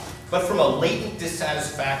 but from a latent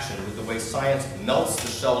dissatisfaction with the way science melts the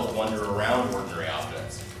shell of wonder around ordinary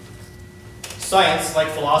objects. Science, like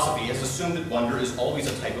philosophy, has assumed that wonder is always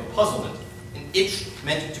a type of puzzlement, an itch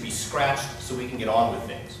meant to be scratched so we can get on with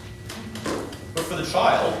things. But for the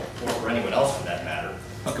child, or for anyone else for that matter,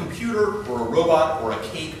 a computer or a robot or a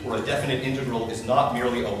cake or a definite integral is not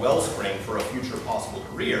merely a wellspring for a future possible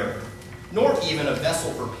career, nor even a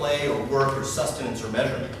vessel for play or work or sustenance or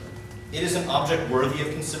measurement. It is an object worthy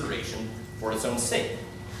of consideration for its own sake,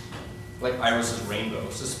 like Iris's rainbow,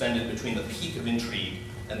 suspended between the peak of intrigue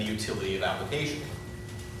and the utility of application.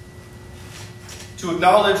 To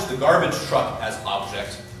acknowledge the garbage truck as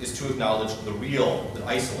object is to acknowledge the real that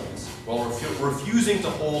isolates, while refusing to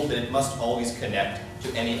hold that it must always connect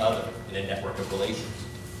to any other in a network of relations.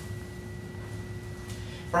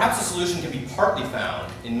 Perhaps a solution can be partly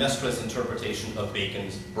found in Mestre's interpretation of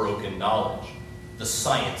Bacon's broken knowledge, the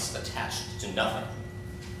science attached to nothing.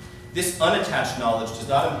 This unattached knowledge does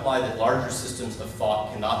not imply that larger systems of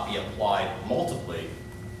thought cannot be applied multiply,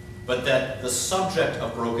 but that the subject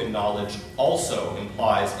of broken knowledge also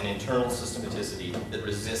implies an internal systematicity that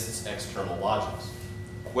resists external logics,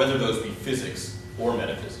 whether those be physics or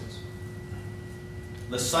metaphysics.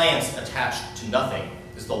 The science attached to nothing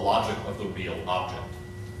is the logic of the real object.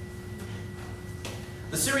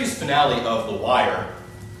 The series finale of The Wire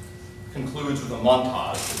concludes with a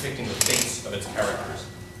montage depicting the fates of its characters.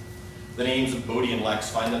 The names of Bodie and Lex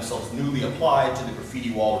find themselves newly applied to the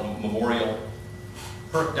graffiti wall memorial.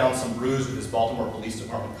 Perk downs some brews with his Baltimore Police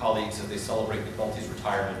Department colleagues as they celebrate McNulty's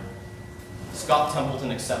retirement. Scott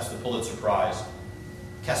Templeton accepts the Pulitzer Prize.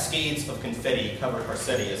 Cascades of confetti cover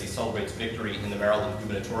Garcetti as he celebrates victory in the Maryland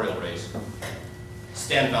gubernatorial race.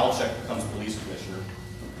 Stan Valchek becomes police commissioner.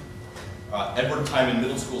 Edward Timon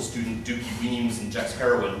middle school student Dookie Weems injects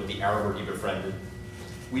heroin with the Araber he befriended.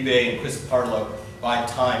 Weebay and Chris Parlow bide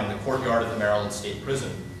time in the courtyard of the Maryland State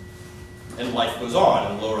Prison. And life goes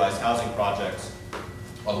on in low-rise housing projects,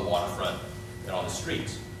 on the waterfront, and on the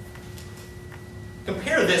streets.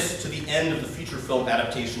 Compare this to the end of the feature film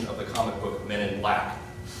adaptation of the comic book Men in Black,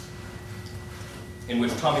 in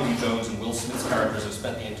which Tommy Lee Jones and Will Smith's characters have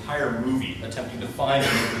spent the entire movie attempting to find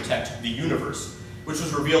and protect the universe, which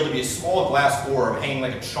was revealed to be a small glass orb hanging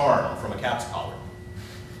like a charm from a cat's collar.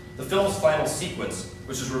 The film's final sequence,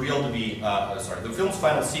 which is revealed to be, the film's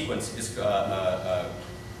final sequence is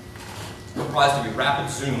comprised of a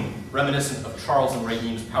rapid zoom reminiscent of Charles and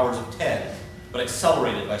Raheem's Powers of 10, but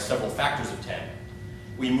accelerated by several factors of 10.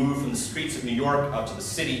 We move from the streets of New York out to the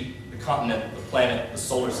city, the continent, the planet, the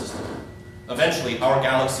solar system. Eventually, our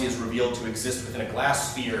galaxy is revealed to exist within a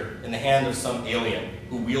glass sphere in the hand of some alien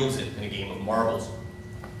who wields it in a game of marbles.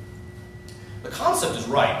 The concept is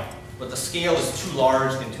right, but the scale is too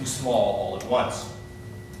large and too small all at once.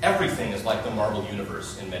 Everything is like the Marvel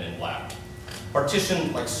universe in Men in Black.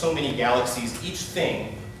 Partitioned like so many galaxies, each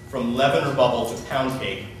thing, from leaven or bubble to pound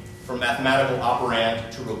cake, from mathematical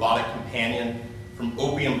operand to robotic companion, from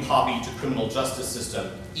opium poppy to criminal justice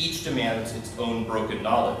system, each demands its own broken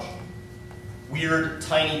knowledge. Weird,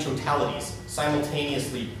 tiny totalities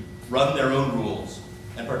simultaneously run their own rules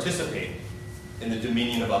and participate in the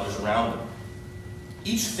dominion of others around them.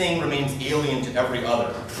 Each thing remains alien to every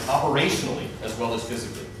other, operationally as well as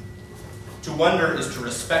physically. To wonder is to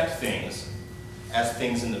respect things as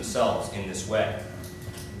things in themselves in this way.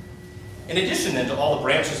 In addition, then, to all the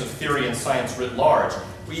branches of theory and science writ large,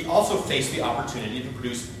 we also face the opportunity to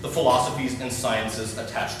produce the philosophies and sciences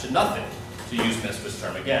attached to nothing, to use Mestre's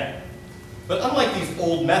term again. But unlike these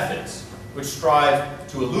old methods, which strive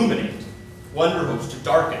to illuminate, wonder hopes to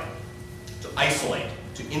darken, to isolate,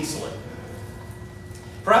 to insulate.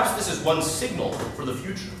 Perhaps this is one signal for the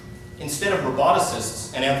future. Instead of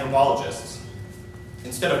roboticists and anthropologists,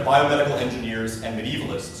 instead of biomedical engineers and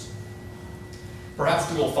medievalists,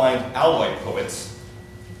 perhaps we will find alloy poets,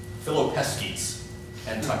 philopescetes,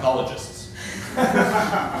 and psychologists.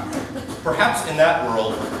 Perhaps in that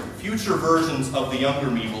world, future versions of the younger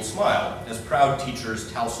me will smile as proud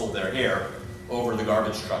teachers tousle their hair over the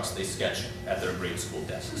garbage trucks they sketch at their grade school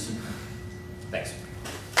desks. Thanks.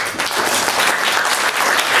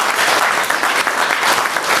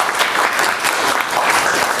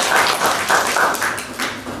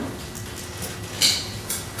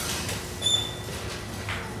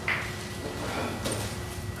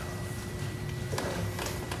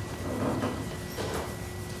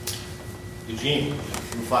 Eugene,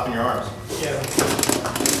 you're flapping your arms. Yeah.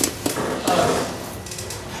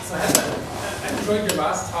 So I enjoyed your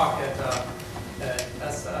last talk at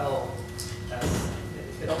SL.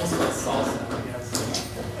 It almost felt salsa, I guess,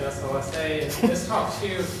 at SLSA. And this talk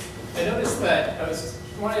too, I noticed that I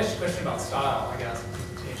wanted to ask you a question about style, I guess,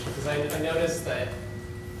 presentation. because I noticed that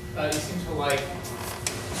you seem to like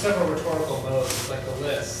several rhetorical modes, like the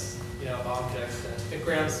list, of objects that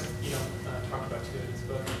Graham's, talked about too in his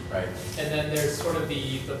book. Right. And then there's sort of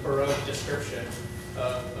the Baroque description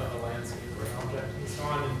of a landscape or an object and so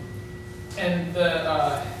on.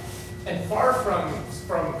 And far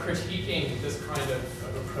from critiquing this kind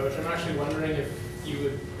of approach, I'm actually wondering if you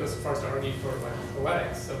would go so far as to argue for like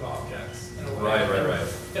poetics of objects in a way. Right.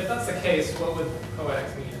 If that's the case, what would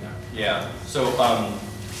poetics mean in that? Yeah. So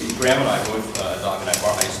Graham and I both, I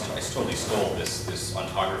totally stole this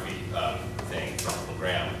ontography thing from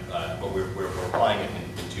Graham, but we're applying it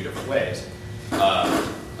in two different ways.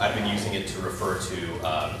 I've been using it to refer to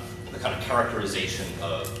the kind of characterization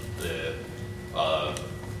of the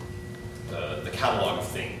catalog of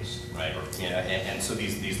things, right? Or, and so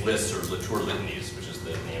these lists, or Latour litanies, which is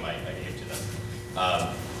the name I gave to them.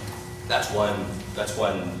 That's one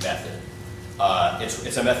method.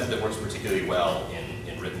 It's a method that works particularly well in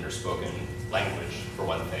written or spoken language, for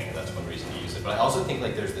one thing, and that's one reason to use it. But I also think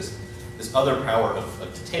like there's this other power of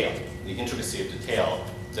detail, the intricacy of detail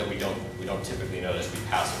that we don't typically notice. We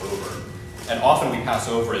pass over. And often we pass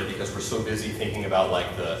over it because we're so busy thinking about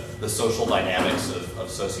like the social dynamics of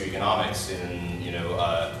socioeconomics in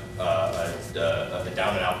a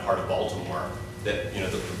down and out part of Baltimore that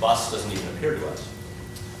the bus doesn't even appear to us.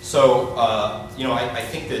 So I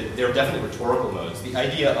think that there are definitely rhetorical modes. The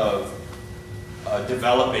idea of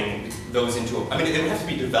developing those into it would have to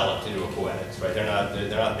be developed into a poetics, right? They're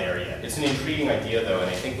not there yet. It's an intriguing idea though, and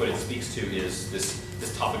I think what it speaks to is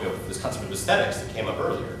this topic of this concept of aesthetics that came up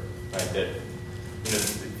earlier. Right, that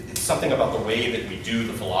it's something about the way that we do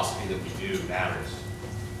the philosophy that we do matters,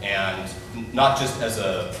 and not just as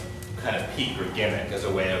a kind of peak or gimmick, as a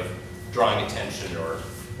way of drawing attention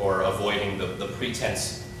or avoiding the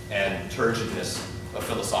pretense and turgidness of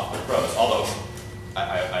philosophical prose. Although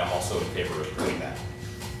I'm also in favor of doing that.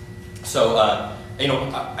 So I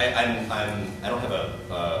don't have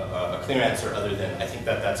a clear answer other than I think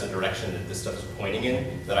that that's a direction that this stuff is pointing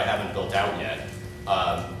in that I haven't built out yet.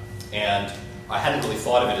 And I hadn't really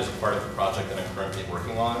thought of it as a part of the project that I'm currently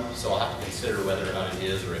working on, so I'll have to consider whether or not it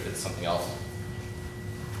is or if it's something else.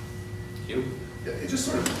 You? Yeah, it just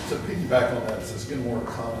sort of to piggyback on that, so it's getting more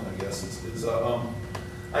common, I guess.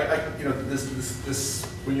 This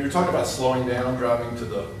when you were talking about slowing down, driving to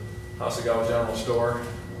the Hasegawa General Store,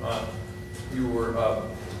 you were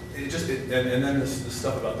and then this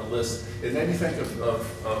stuff about the list. It made me think of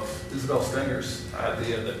Isabel Stenger's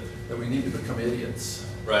idea that we need to become idiots.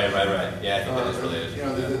 Right. Yeah, I think that is related.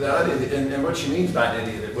 The idea, and what she means by an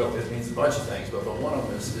idiot, well, it means a bunch of things, but one of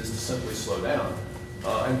them is to simply slow down.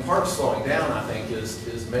 And part of slowing down, I think,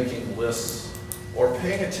 is making lists or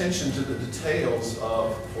paying attention to the details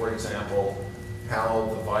of, for example, how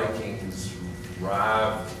the Vikings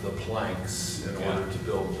rived the planks in order to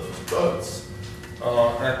build those boats.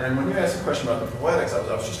 And when you asked the question about the poetics, I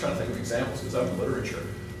was just trying to think of examples because I'm in literature.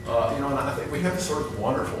 And I think we have this sort of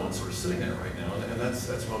wonderful one sort of sitting there right now, and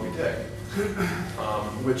that's Moby Dick,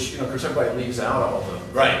 which of course everybody leaves out all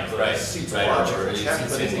the seats of logic, which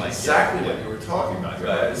happens, but it's exactly what you were talking about here.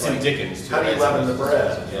 Right? It's in Dickens too. How do you leaven the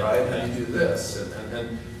bread, right? How do you do this?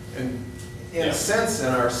 And in a sense, in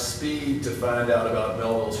our speed to find out about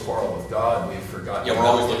Melville's quarrel with God, we've forgotten. Yeah, we're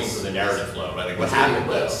always looking for the narrative flow, right? Like what happened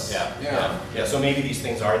was. Yeah. So maybe these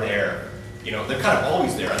things are there. They're kind of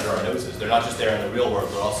always there under our noses. They're not just there in the real world,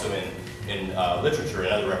 but also in literature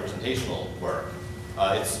and other representational work.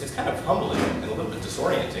 It's kind of humbling and a little bit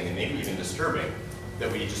disorienting and maybe even disturbing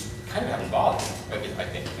that we just kind of haven't bothered, I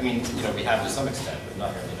think. I mean, we have to some extent, but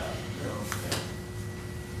not really enough.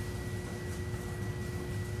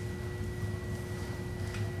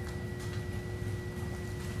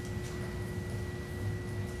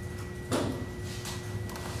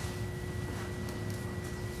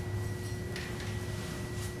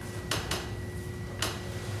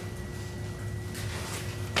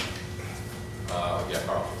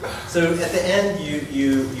 So at the end,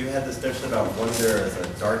 you had this notion about wonder as a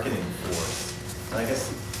darkening force. And I guess,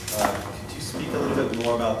 could you speak a little bit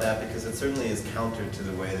more about that? Because it certainly is counter to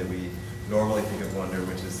the way that we normally think of wonder,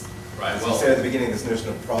 which is, as you said at the beginning, this notion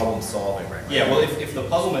of problem solving, right? Yeah, well, if the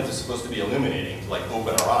puzzlement is supposed to be illuminating, to like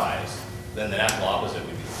open our eyes, then the natural opposite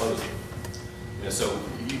would be closing. So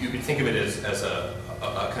you could think of it as a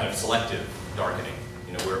kind of selective darkening.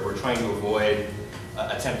 We're trying to avoid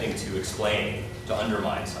attempting to explain, to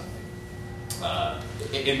undermine something.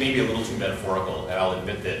 It may be a little too metaphorical, and I'll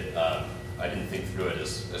admit that I didn't think through it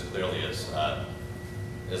as clearly as I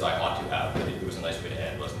ought to have, but it was a nice way to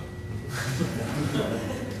end, wasn't it?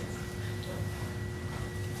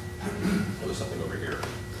 Well, there's something over here.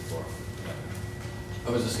 I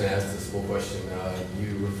was just going to ask this simple question.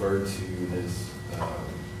 You referred to this,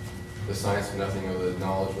 the science of nothing, or the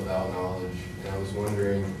knowledge without knowledge, and I was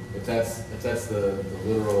wondering if that's the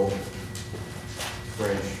literal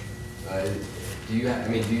French. Do you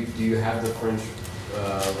have the French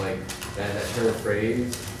like that turn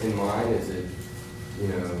phrase in mind? Is it, you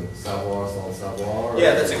know, savoir sans savoir?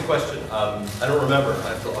 Yeah, that's a good question. I don't remember.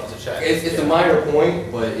 I have to check. It's a minor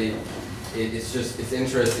point, but it's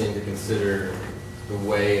interesting to consider the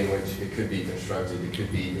way in which it could be constructed. It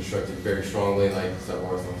could be constructed very strongly, like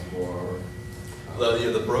savoir sans savoir.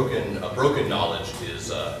 The broken knowledge is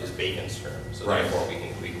Bacon's term, so Right. therefore we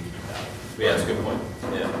can keep that. But yeah, that's a good point.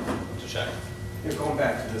 Yeah, to check. Going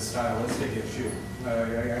back to the stylistic issue,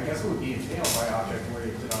 I guess it would be entailed by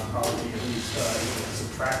object-oriented ontology, at least a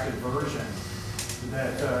subtracted version.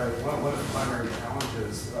 That one of the primary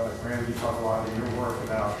challenges, Graham, you talk a lot in your work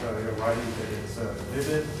about writing that is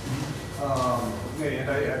vivid. And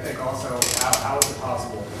I think also how is it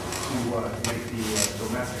possible to make the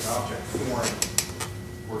domestic object foreign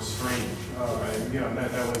or strange?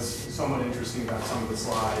 That was somewhat interesting about some of the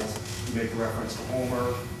slides. You make a reference to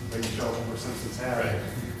Homer, where you show Homer Simpson's head.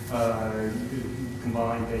 Right. You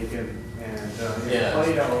combine Bacon and Yeah,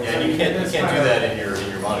 Plato. yeah, and you can't do that in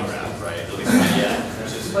your monograph, right? At least not yet.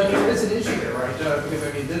 But there is an issue there, right? Because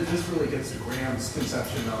I mean, this really gets to Graham's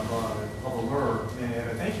conception of allure, and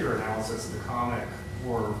I think your analysis of the comic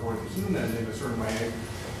or the human in a certain way.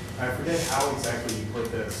 I forget how exactly you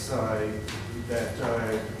put this. That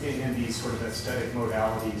in these sort of aesthetic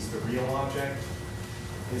modalities, the real object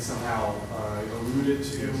is somehow alluded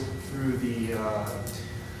to through the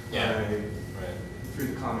through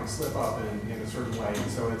the comic slip up in a certain way. And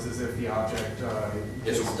so it's as if the object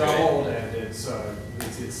is doubled and its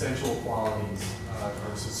sensual qualities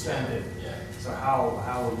are suspended. Yeah. So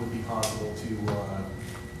how it would be possible to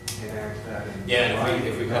enact that? And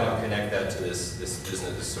if we kind of connect that to this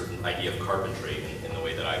business, this certain idea of carpentry in the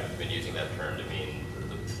way that I've been using that term to mean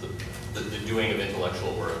the doing of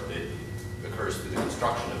intellectual work that occurs through the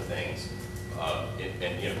construction of things.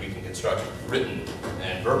 And we can construct written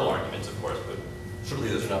and verbal arguments, of course, but surely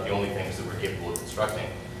those are not the only things that we're capable of constructing.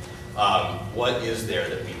 What is there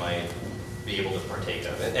that we might be able to partake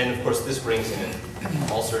of? And of course, this brings in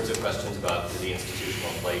all sorts of questions about the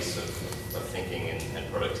institutional place of thinking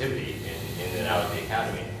and productivity in and out of the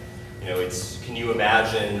academy. Can you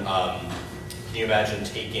imagine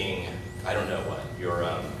taking, I don't know what, your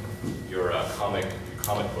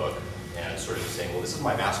comic book and sort of saying, well, this is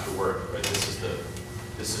my master work, right? This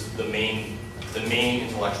is the main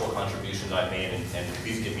intellectual contribution that I've made, and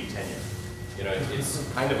please give me tenure.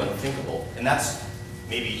 It's kind of unthinkable, and that's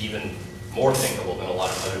maybe even more thinkable than a lot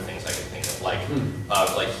of other things I could think of,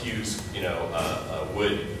 like Hughes,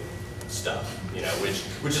 wood stuff,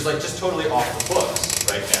 which is like just totally off the books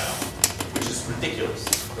right now, which is ridiculous.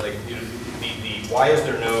 Like, why is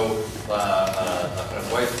there no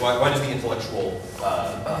why does the intellectual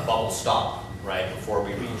bubble stop right before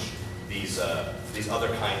we reach these other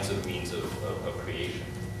kinds of means of creation?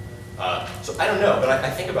 So I don't know, but I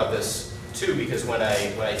think about this too, because when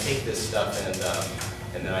I take this stuff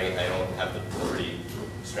and then I don't have the pretty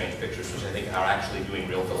strange pictures, which I think are actually doing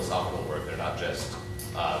real philosophical work. They're not just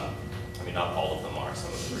not all of them are.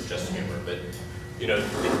 Some of them are just humor, but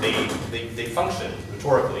they function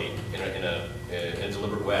rhetorically in a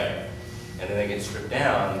deliberate way, and then they get stripped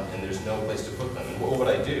down, and there's no place to put them. And what would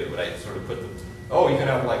I do? Would I sort of put them? Oh, you can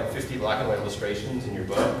have like 50 black and white illustrations in your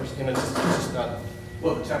book, or it's just not.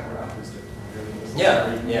 Well, the typography is different.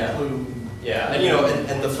 Yeah,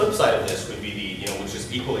 and the flip side of this would be which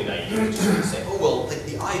is equally naive, which is to say, oh well, like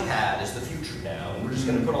the iPad is the future now, and we're just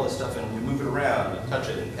going to put all this stuff and move it around and touch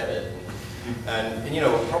it and pet it. And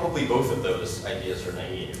probably both of those ideas are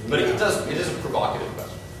naive, but it is a provocative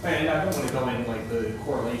question. And I don't want to go in like the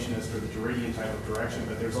correlationist or the Derridian type of direction,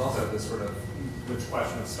 but there's also this sort of, with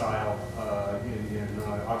question of style in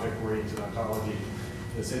object-oriented ontology,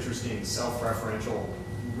 this interesting self-referential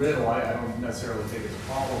riddle. I don't necessarily think it's a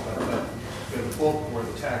problem, but the book or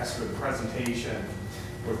the text or the presentation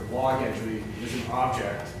or the blog entry is an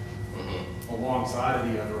object alongside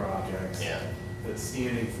of the other objects. Yeah. That's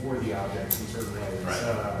standing for the objects in certain ways.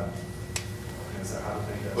 Right. So how to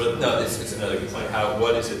think that? Well, no, it's another good point.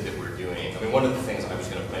 What is it that we're doing? I mean, one of the things I was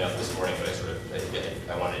going to point out this morning, but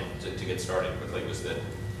I wanted to get started quickly, was that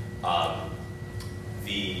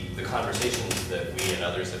the conversations that we and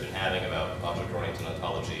others have been having about object-oriented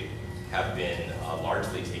ontology have been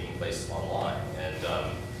largely taking place online. And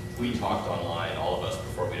we talked online, all of us,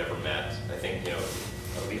 before we'd ever met. I think,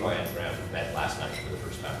 Levi and Graham met last night for the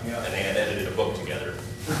first time, and they had edited a book together.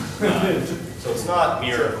 So it's not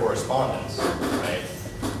mere correspondence, right?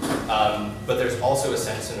 But there's also a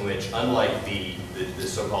sense in which, unlike the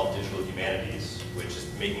so-called digital humanities, which is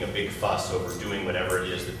making a big fuss over doing whatever it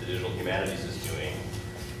is that the digital humanities is doing,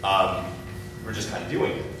 we're just kind of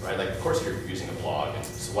doing it, right? Like, of course you're using a blog, and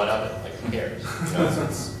so what of it? Like, who cares? You know,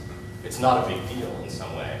 it's not a big deal in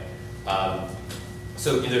some way.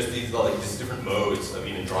 So there's these different modes of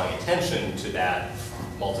even drawing attention to that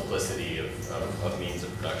multiplicity of means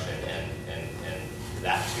of production, and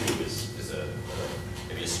that too is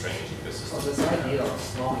maybe a strange ecosystem. Well, this idea of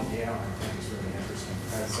slowing down, I think, is really interesting.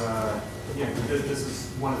 As you know, this is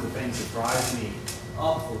one of the things that drives me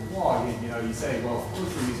up for blog. You know, you say, well, of course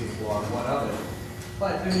we're using a blog, what of it?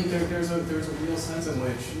 But I mean, there's a real sense in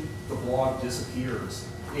which the blog disappears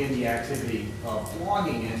in the activity of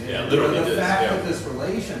blogging, and yeah, literally the fact yeah. that this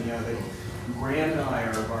relation, you know, that Graham and I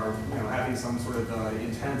are you know, having some sort of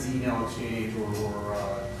intense email exchange, or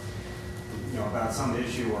you know, about some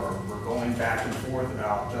issue, or we're going back and forth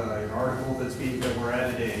about an article that we're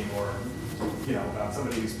editing, or you know, about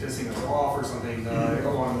somebody who's pissing us off or something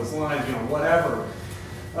along those lines, you know, whatever.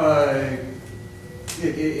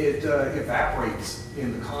 It evaporates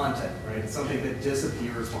in the content, right? It's something that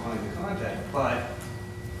disappears behind the content, but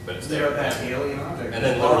it's there. That alien object. And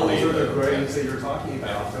then literally the grades that you're talking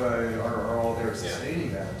about are all there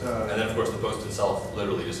sustaining that. And then of course the post itself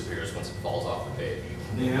literally disappears once it falls off the page.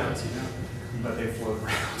 Yeah, but they float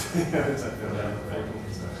around.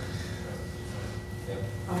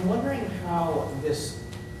 I'm wondering how this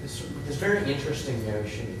very interesting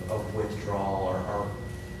notion of withdrawal or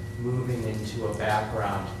moving into a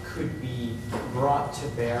background could be brought to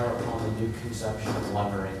bear on the new conception of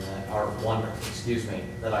wondering that I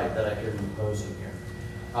hear you posing here.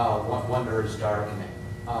 Wonder is darkening.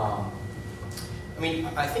 I mean,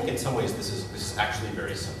 I think in some ways this is actually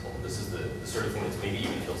very simple. This is the sort of thing that maybe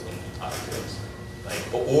even feels infantile to us.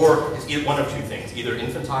 Like, or it's either one of two things: either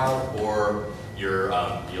infantile, or you're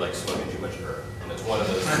like smoking too much herb. And it's one of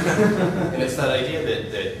those two. And it's that idea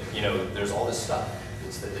that you know, there's all this stuff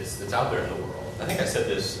that's out there in the world. I think I said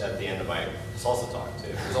this at the end of my salsa talk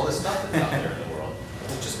too. There's all this stuff that's out there in the world.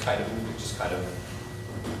 It's just kind of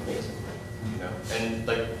amazing, you know. And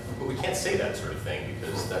like, but we can't say that sort of thing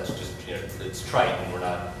because that's just, you know, it's trite, and we're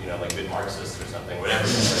not, you know, like good Marxists or something, whatever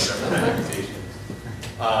that accusation is.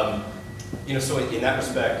 You know, so in that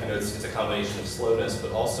respect, you know, it's a combination of slowness,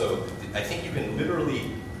 but also I think you can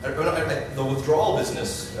literally. The withdrawal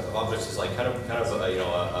business of objects is like kind of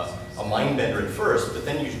a mind bender at first, but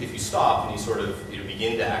then if you stop and you sort of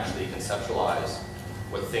begin to actually conceptualize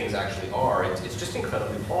what things actually are, it's just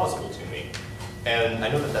incredibly plausible to me. And I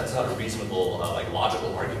know that that's not a reasonable like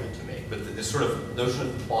logical argument to make, but this sort of notion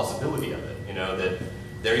of the plausibility of it, you know, that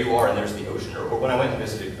there you are and there's the ocean. Or when I went and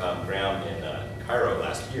visited Graham in Cairo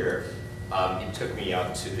last year, it took me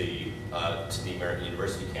out to the American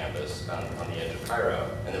University campus on the edge of Cairo,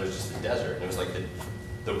 and there was just the desert. And it was like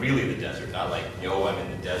really the desert, not like, you know, I'm in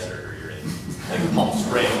the desert, or you're in like Palm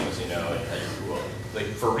Springs, you know, and you're cool. Like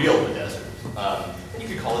for real, the desert. And you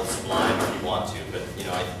could call it sublime if you want to, but you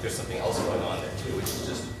know, I think there's something else going on there too, which is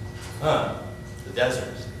just, the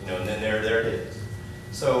desert, you know, and then there it is.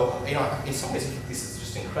 So, you know, in some ways, I think this is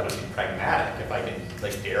just incredibly pragmatic, if I can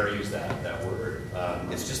like dare use that word.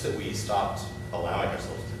 It's just that we stopped allowing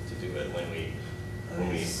ourselves to do it when we.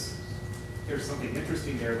 There's something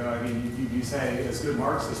interesting there, though. I mean, you say as good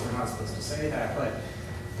Marxists, we're not supposed to say that, but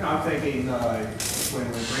you know, I'm thinking when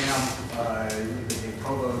Graham became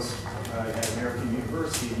provost at American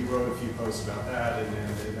University, you wrote a few posts about that, and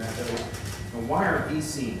why aren't these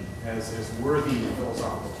seen as worthy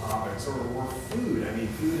philosophical topics, or food? I mean,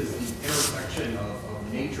 food is the intersection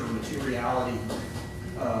of nature, materiality,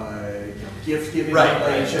 gift-giving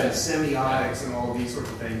relations, semiotics, and all of these sorts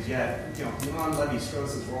of things. Yet, you know, beyond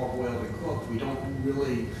Levi-Strauss's "We're all boiled and cooked," we don't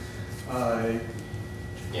really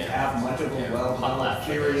have much of a well-developed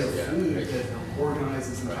theory of food that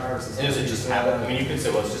organizes entire society. And is it just habit? I mean, you could say,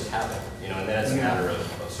 well, it's just habit, you know, and then it's a matter of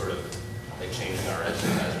sort of like changing our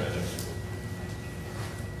exercise regimen.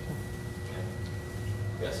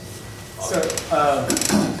 Yes. So,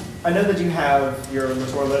 I know that you have your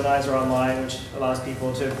Latour Litanizer online, which allows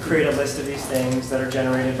people to create a list of these things that are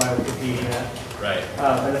generated by Wikipedia. Right.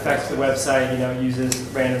 And the fact that the website, you know, uses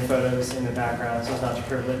random photos in the background, so it's not to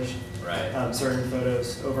privilege certain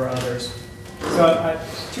photos over others. So, a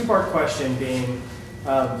two-part question being,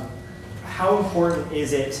 how important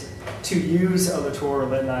is it to use a Latour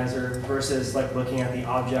Litanizer versus like looking at the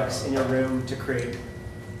objects in your room to create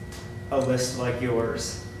a list like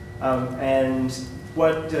yours? And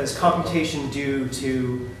what does computation do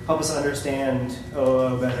to help us understand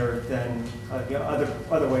OOO better than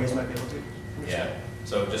other ways you might be able to? Yeah.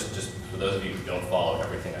 So just for those of you who don't follow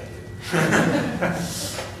everything I do,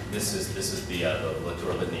 This is the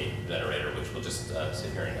Latour litany generator, which will just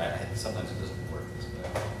sit here and sometimes it doesn't work.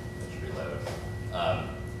 Let's reload.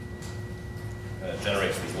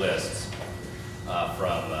 Generates these lists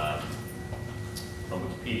from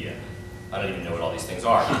Wikipedia. I don't even know what all these things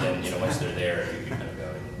are, but then once they're there, you kind of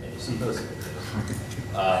go and you see those.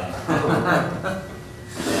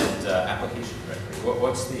 And application directory.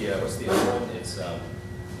 What's the other one? It's So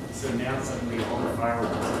now suddenly all the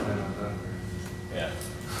firewalls have been undone. yeah.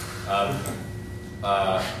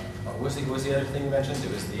 What was the other thing you mentioned?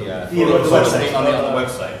 It was the website. on the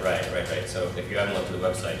website. Right. So if you haven't looked at the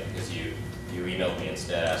website because you emailed me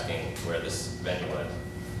instead asking where this venue was,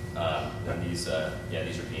 then these are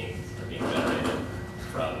being generated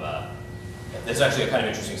from. There's actually a kind of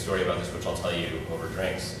interesting story about this, which I'll tell you over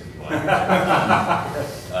drinks if you want. About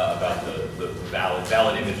the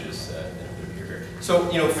valid images that appear here. So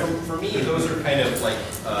for me, those are kind of like.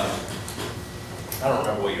 I don't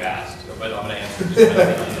remember what you asked, but I'm going to answer just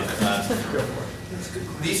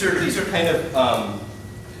These are kind of,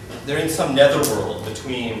 they're in some netherworld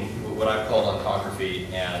between what I've called ontography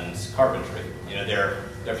and carpentry. They're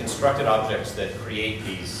constructed objects that create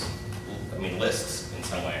these, lists in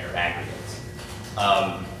some way, or aggregates.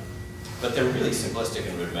 But they're really simplistic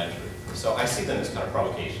and rudimentary. So I see them as kind of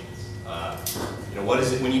provocations. What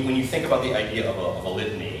is it, when you think about the idea of a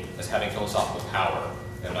litany as having philosophical power,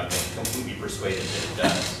 and I'm completely persuaded that it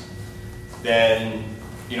does, then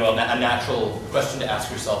a natural question to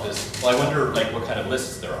ask yourself is, well, I wonder what kind of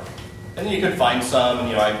lists there are. And then you can find some,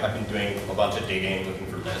 and I've been doing a bunch of digging, looking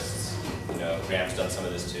for lists. Graham's done some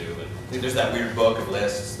of this too. And there's that weird book of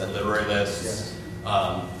lists, that literary lists. Yes.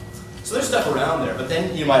 So there's stuff around there. But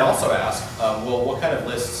then you might also ask, well, what kind of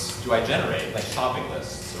lists do I generate? Like shopping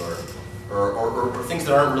lists, or things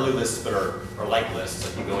that aren't really lists but are like lists.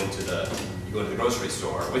 Like you go into the grocery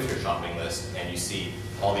store with your shopping list and you see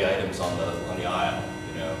all the items on the aisle,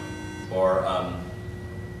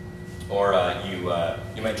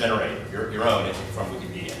 you might generate your own from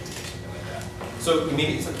Wikipedia, something like that. So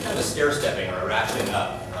maybe it's kind of a stair stepping or a ratcheting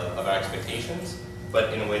up of our expectations,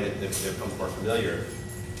 but in a way that becomes more familiar.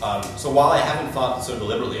 So while I haven't thought so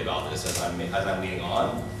deliberately about this as I'm leading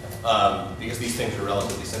on, because these things are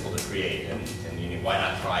relatively simple to create, and why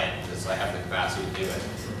not try it? Because I have the capacity to do it.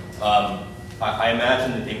 I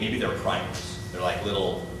imagine that maybe they're primers. They're like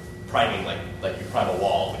little priming, like you prime a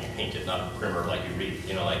wall when you paint it, not a primer like you read.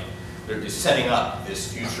 They're just setting up this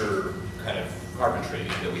future kind of carpentry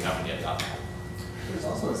that we haven't yet gotten. There's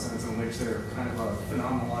also a sense in which they're kind of a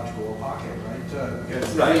phenomenological pocket, right?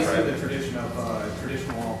 Because Right. the tradition of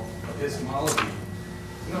traditional epistemology,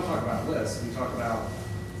 we don't talk about lists. We talk about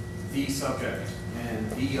the subject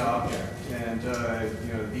and the object, and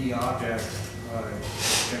the object.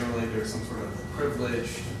 Generally, there's some sort of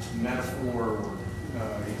privileged metaphor or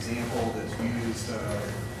example that's used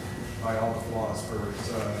by all the philosophers.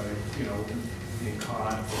 In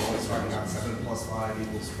Kant, we're always talking about 7 + 5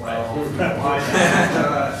 = 12,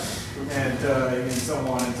 and so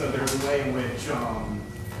on. And so there's a way in which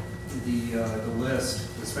the list,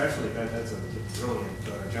 especially that's a brilliant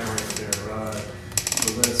generator there.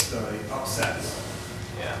 The list upsets.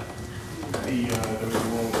 Yeah. The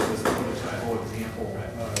role as a prototypal example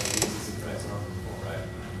uses it as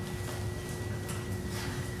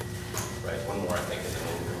Right. One more, I think, and then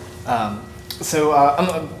we'll So I'm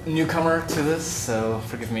a newcomer to this, so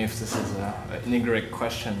forgive me if this is an ignorant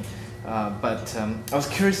question. But I was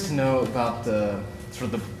curious to know about the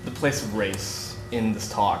place of race in this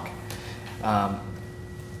talk. My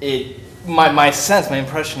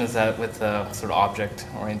impression is that with sort of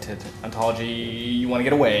object-oriented ontology, you want to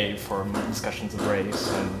get away from discussions of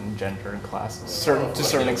race and gender and class to a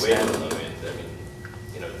certain extent.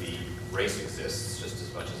 The race exists just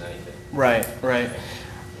as much as anything. Right.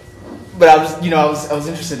 But I was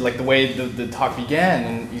interested, like the way the talk began,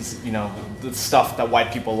 and the stuff that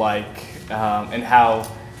white people like, and how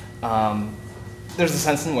there's a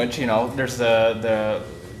sense in which there's the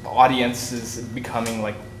audience is becoming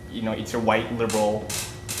like it's your white liberal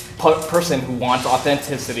person who wants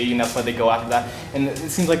authenticity, and that's why they go after that. And it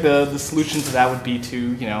seems like the solution to that would be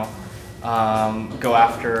to go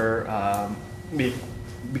after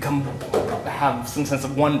have some sense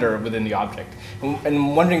of wonder within the object, and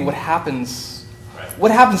I'm wondering what happens. Right.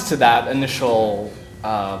 What happens to that initial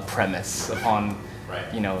premise upon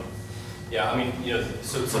Yeah,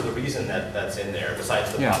 so the reason that that's in there,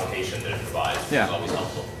 besides the provocation that it provides, which is always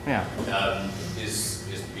helpful, is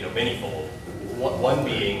manyfold. One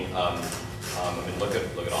being, look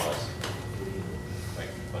at all this, like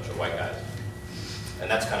a bunch of white guys, and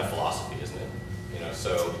that's kind of philosophy, isn't it?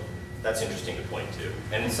 So that's interesting to point to.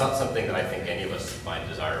 And it's not something that I think any of us find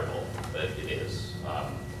desirable, but it is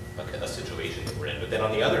a situation that we're in. But then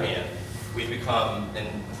on the other hand, we've become, and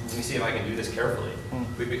let me see if I can do this carefully,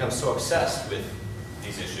 we've become so obsessed with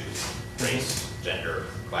these issues, race, gender,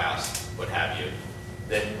 class, what have you,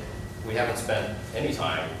 that we haven't spent any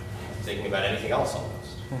time thinking about anything else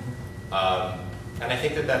almost. And I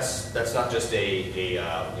think that that's not just a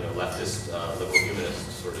leftist, liberal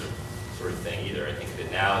humanist sort of thing either. I think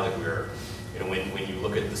that now that we're, when you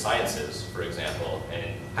look at the sciences, for example,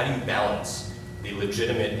 and how do you balance the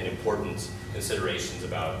legitimate and important considerations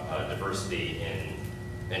about diversity in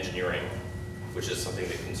engineering, which is something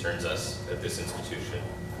that concerns us at this institution,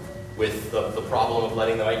 with the problem of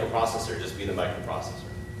letting the microprocessor just be the microprocessor.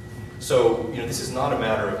 So, this is not a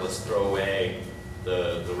matter of let's throw away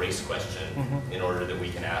the race question in order that we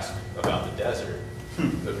can ask about the desert,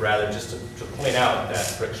 but rather just to point out that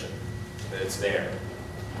friction, that it's there.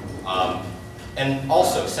 And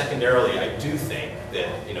also, secondarily, I do think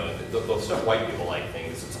that, the stuff white people like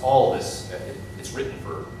things, it's all this, it's written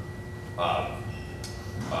for,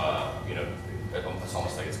 it's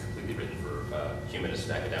almost like it's completely written for humanist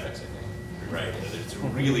academics, I think, right? It's a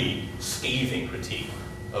really scathing critique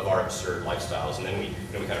of our absurd lifestyles, and then we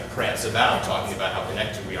kind of prance about talking about how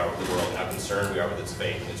connected we are with the world and how concerned we are with its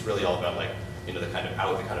fate. And it's really all about the kind of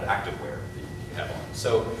activewear that you have on.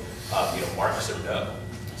 So, Marx or no.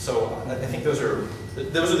 So I think those are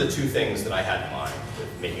the two things that I had in mind with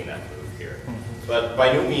making that move here. But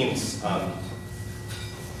by no means, all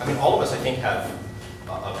of us I think have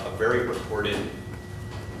a very recorded,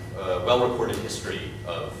 well-recorded history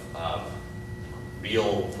of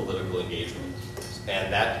real political engagement.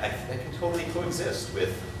 And that can totally coexist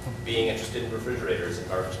with being interested in refrigerators and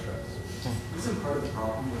garbage trucks. Isn't part of the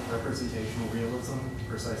problem with representational realism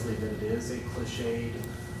precisely that it is a cliched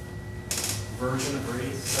version of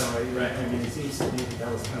race? So it seems to me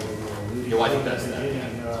that was kind of what you were alluding to. I think that's that.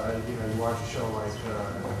 You watch a show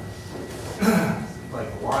like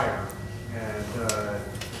The Wire, and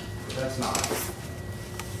that's not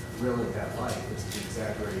really that light. It's an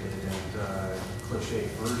exaggerated and cliche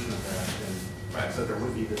version of that. And so there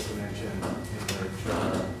would be this dimension in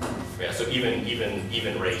which so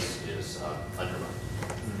even race is undermined.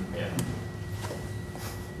 Yeah.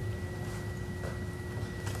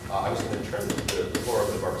 I was going to turn the floor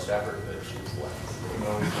over to Barbara Stafford, but she was left. No,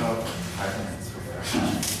 we still have 5 minutes for that.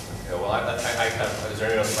 Okay, well, I kind of, is there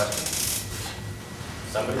any other questions?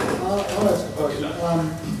 Somebody? I'll ask a question.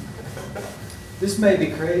 This may be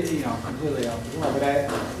crazy, completely off the wall, but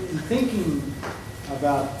in thinking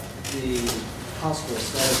about the possible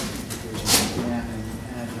study again,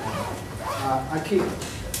 and I keep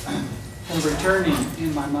kind of returning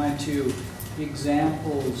in my mind to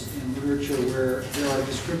examples in literature where there are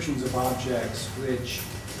descriptions of objects which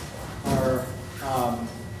are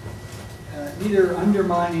neither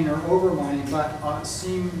undermining or overmining, but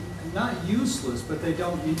seem not useless, but they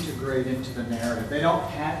don't integrate into the narrative. They don't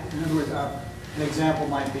have, in other words, an example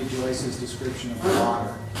might be Joyce's description of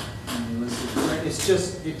water. It's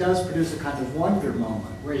just, it does produce a kind of wonder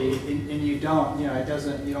moment where you don't, you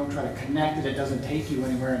don't try to connect it, it doesn't take you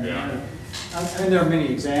anywhere in the narrative. And there are many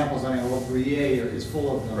examples. Brie is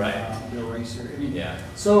full of them. Right. The eraser.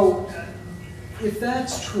 So, if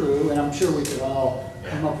that's true, and I'm sure we could all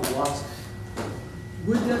come up with lots,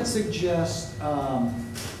 would that suggest a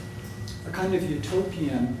kind of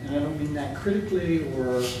utopian, and I don't mean that critically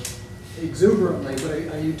or exuberantly, but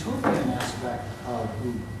a utopian aspect of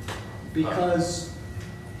OOO? Because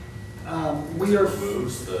we are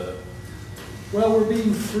we're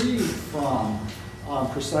being freed from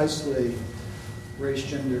precisely race,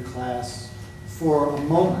 gender, class for a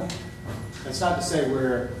moment. That's not to say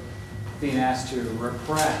we're being asked to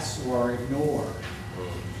repress or ignore,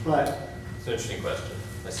 but it's an interesting question.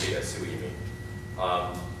 I see what you mean.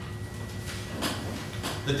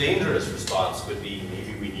 The dangerous response would be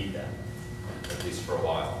maybe we need that, at least for a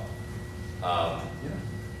while.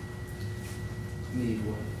 need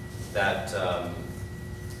what? That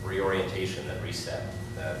reorientation, that reset,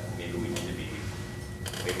 that maybe we need to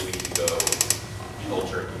go cold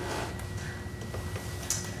turkey.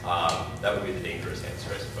 That would be the dangerous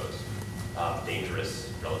answer, I suppose.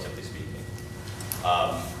 Dangerous, relatively speaking.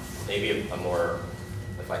 Maybe a more,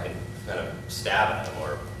 if I can kind of stab at a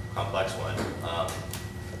more complex one.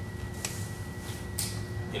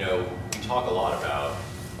 We talk a lot about,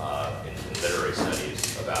 in literary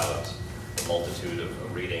studies, about the multitude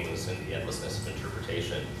of readings and the endlessness of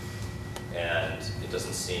interpretation. And it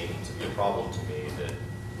doesn't seem to be a problem to me that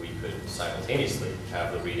we could simultaneously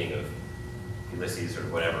have the reading of Ulysses or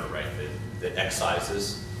whatever, right, that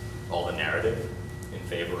excises all the narrative in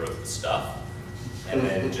favor of the stuff, and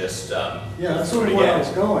then just Yeah, that's do sort it of where I again. was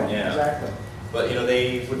going, Yeah. exactly. But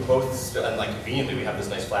they would both, and like conveniently, we have this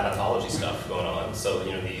nice flat ontology stuff going on. So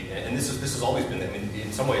and this has always been. I mean,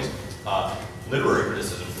 in some ways, literary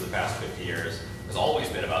criticism for the past 50 years has always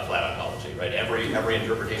been about flat ontology, right? Every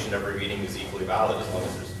interpretation, every reading is equally valid as long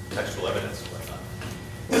as there's textual evidence and whatnot.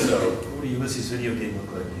 So, What do Ulysses video game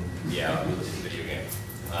look like? yeah, Ulysses video game.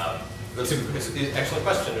 It's an excellent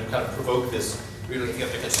question to kind of provoke this. You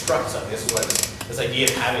have to construct something. This is why this idea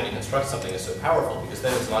of having to construct something is so powerful, because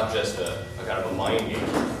then it's not just a kind of a mind game.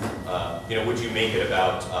 Would you make it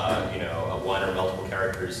about a one or multiple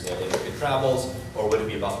characters in Wicked Travels, or would it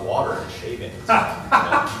be about water and shaving? I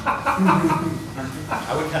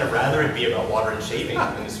would kind of rather it be about water and shaving in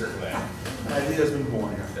a certain way. An idea has been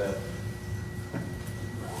born here.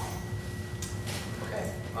 Okay.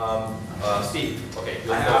 Steve. Okay.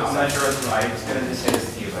 I'm not sure. I was going to just say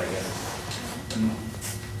this to you, I guess.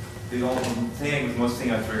 The only thing, the most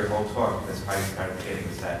thing I through your whole talk that's probably kind of getting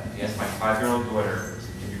is that yes, my 5-year-old daughter is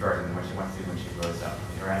in kindergarten and what she wants to do when she grows up.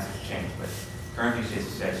 Her answers change, but currently she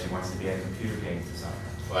said she wants to be a computer games designer.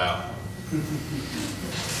 Wow.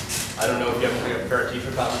 I don't know if you have a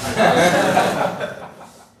parent-teacher conference.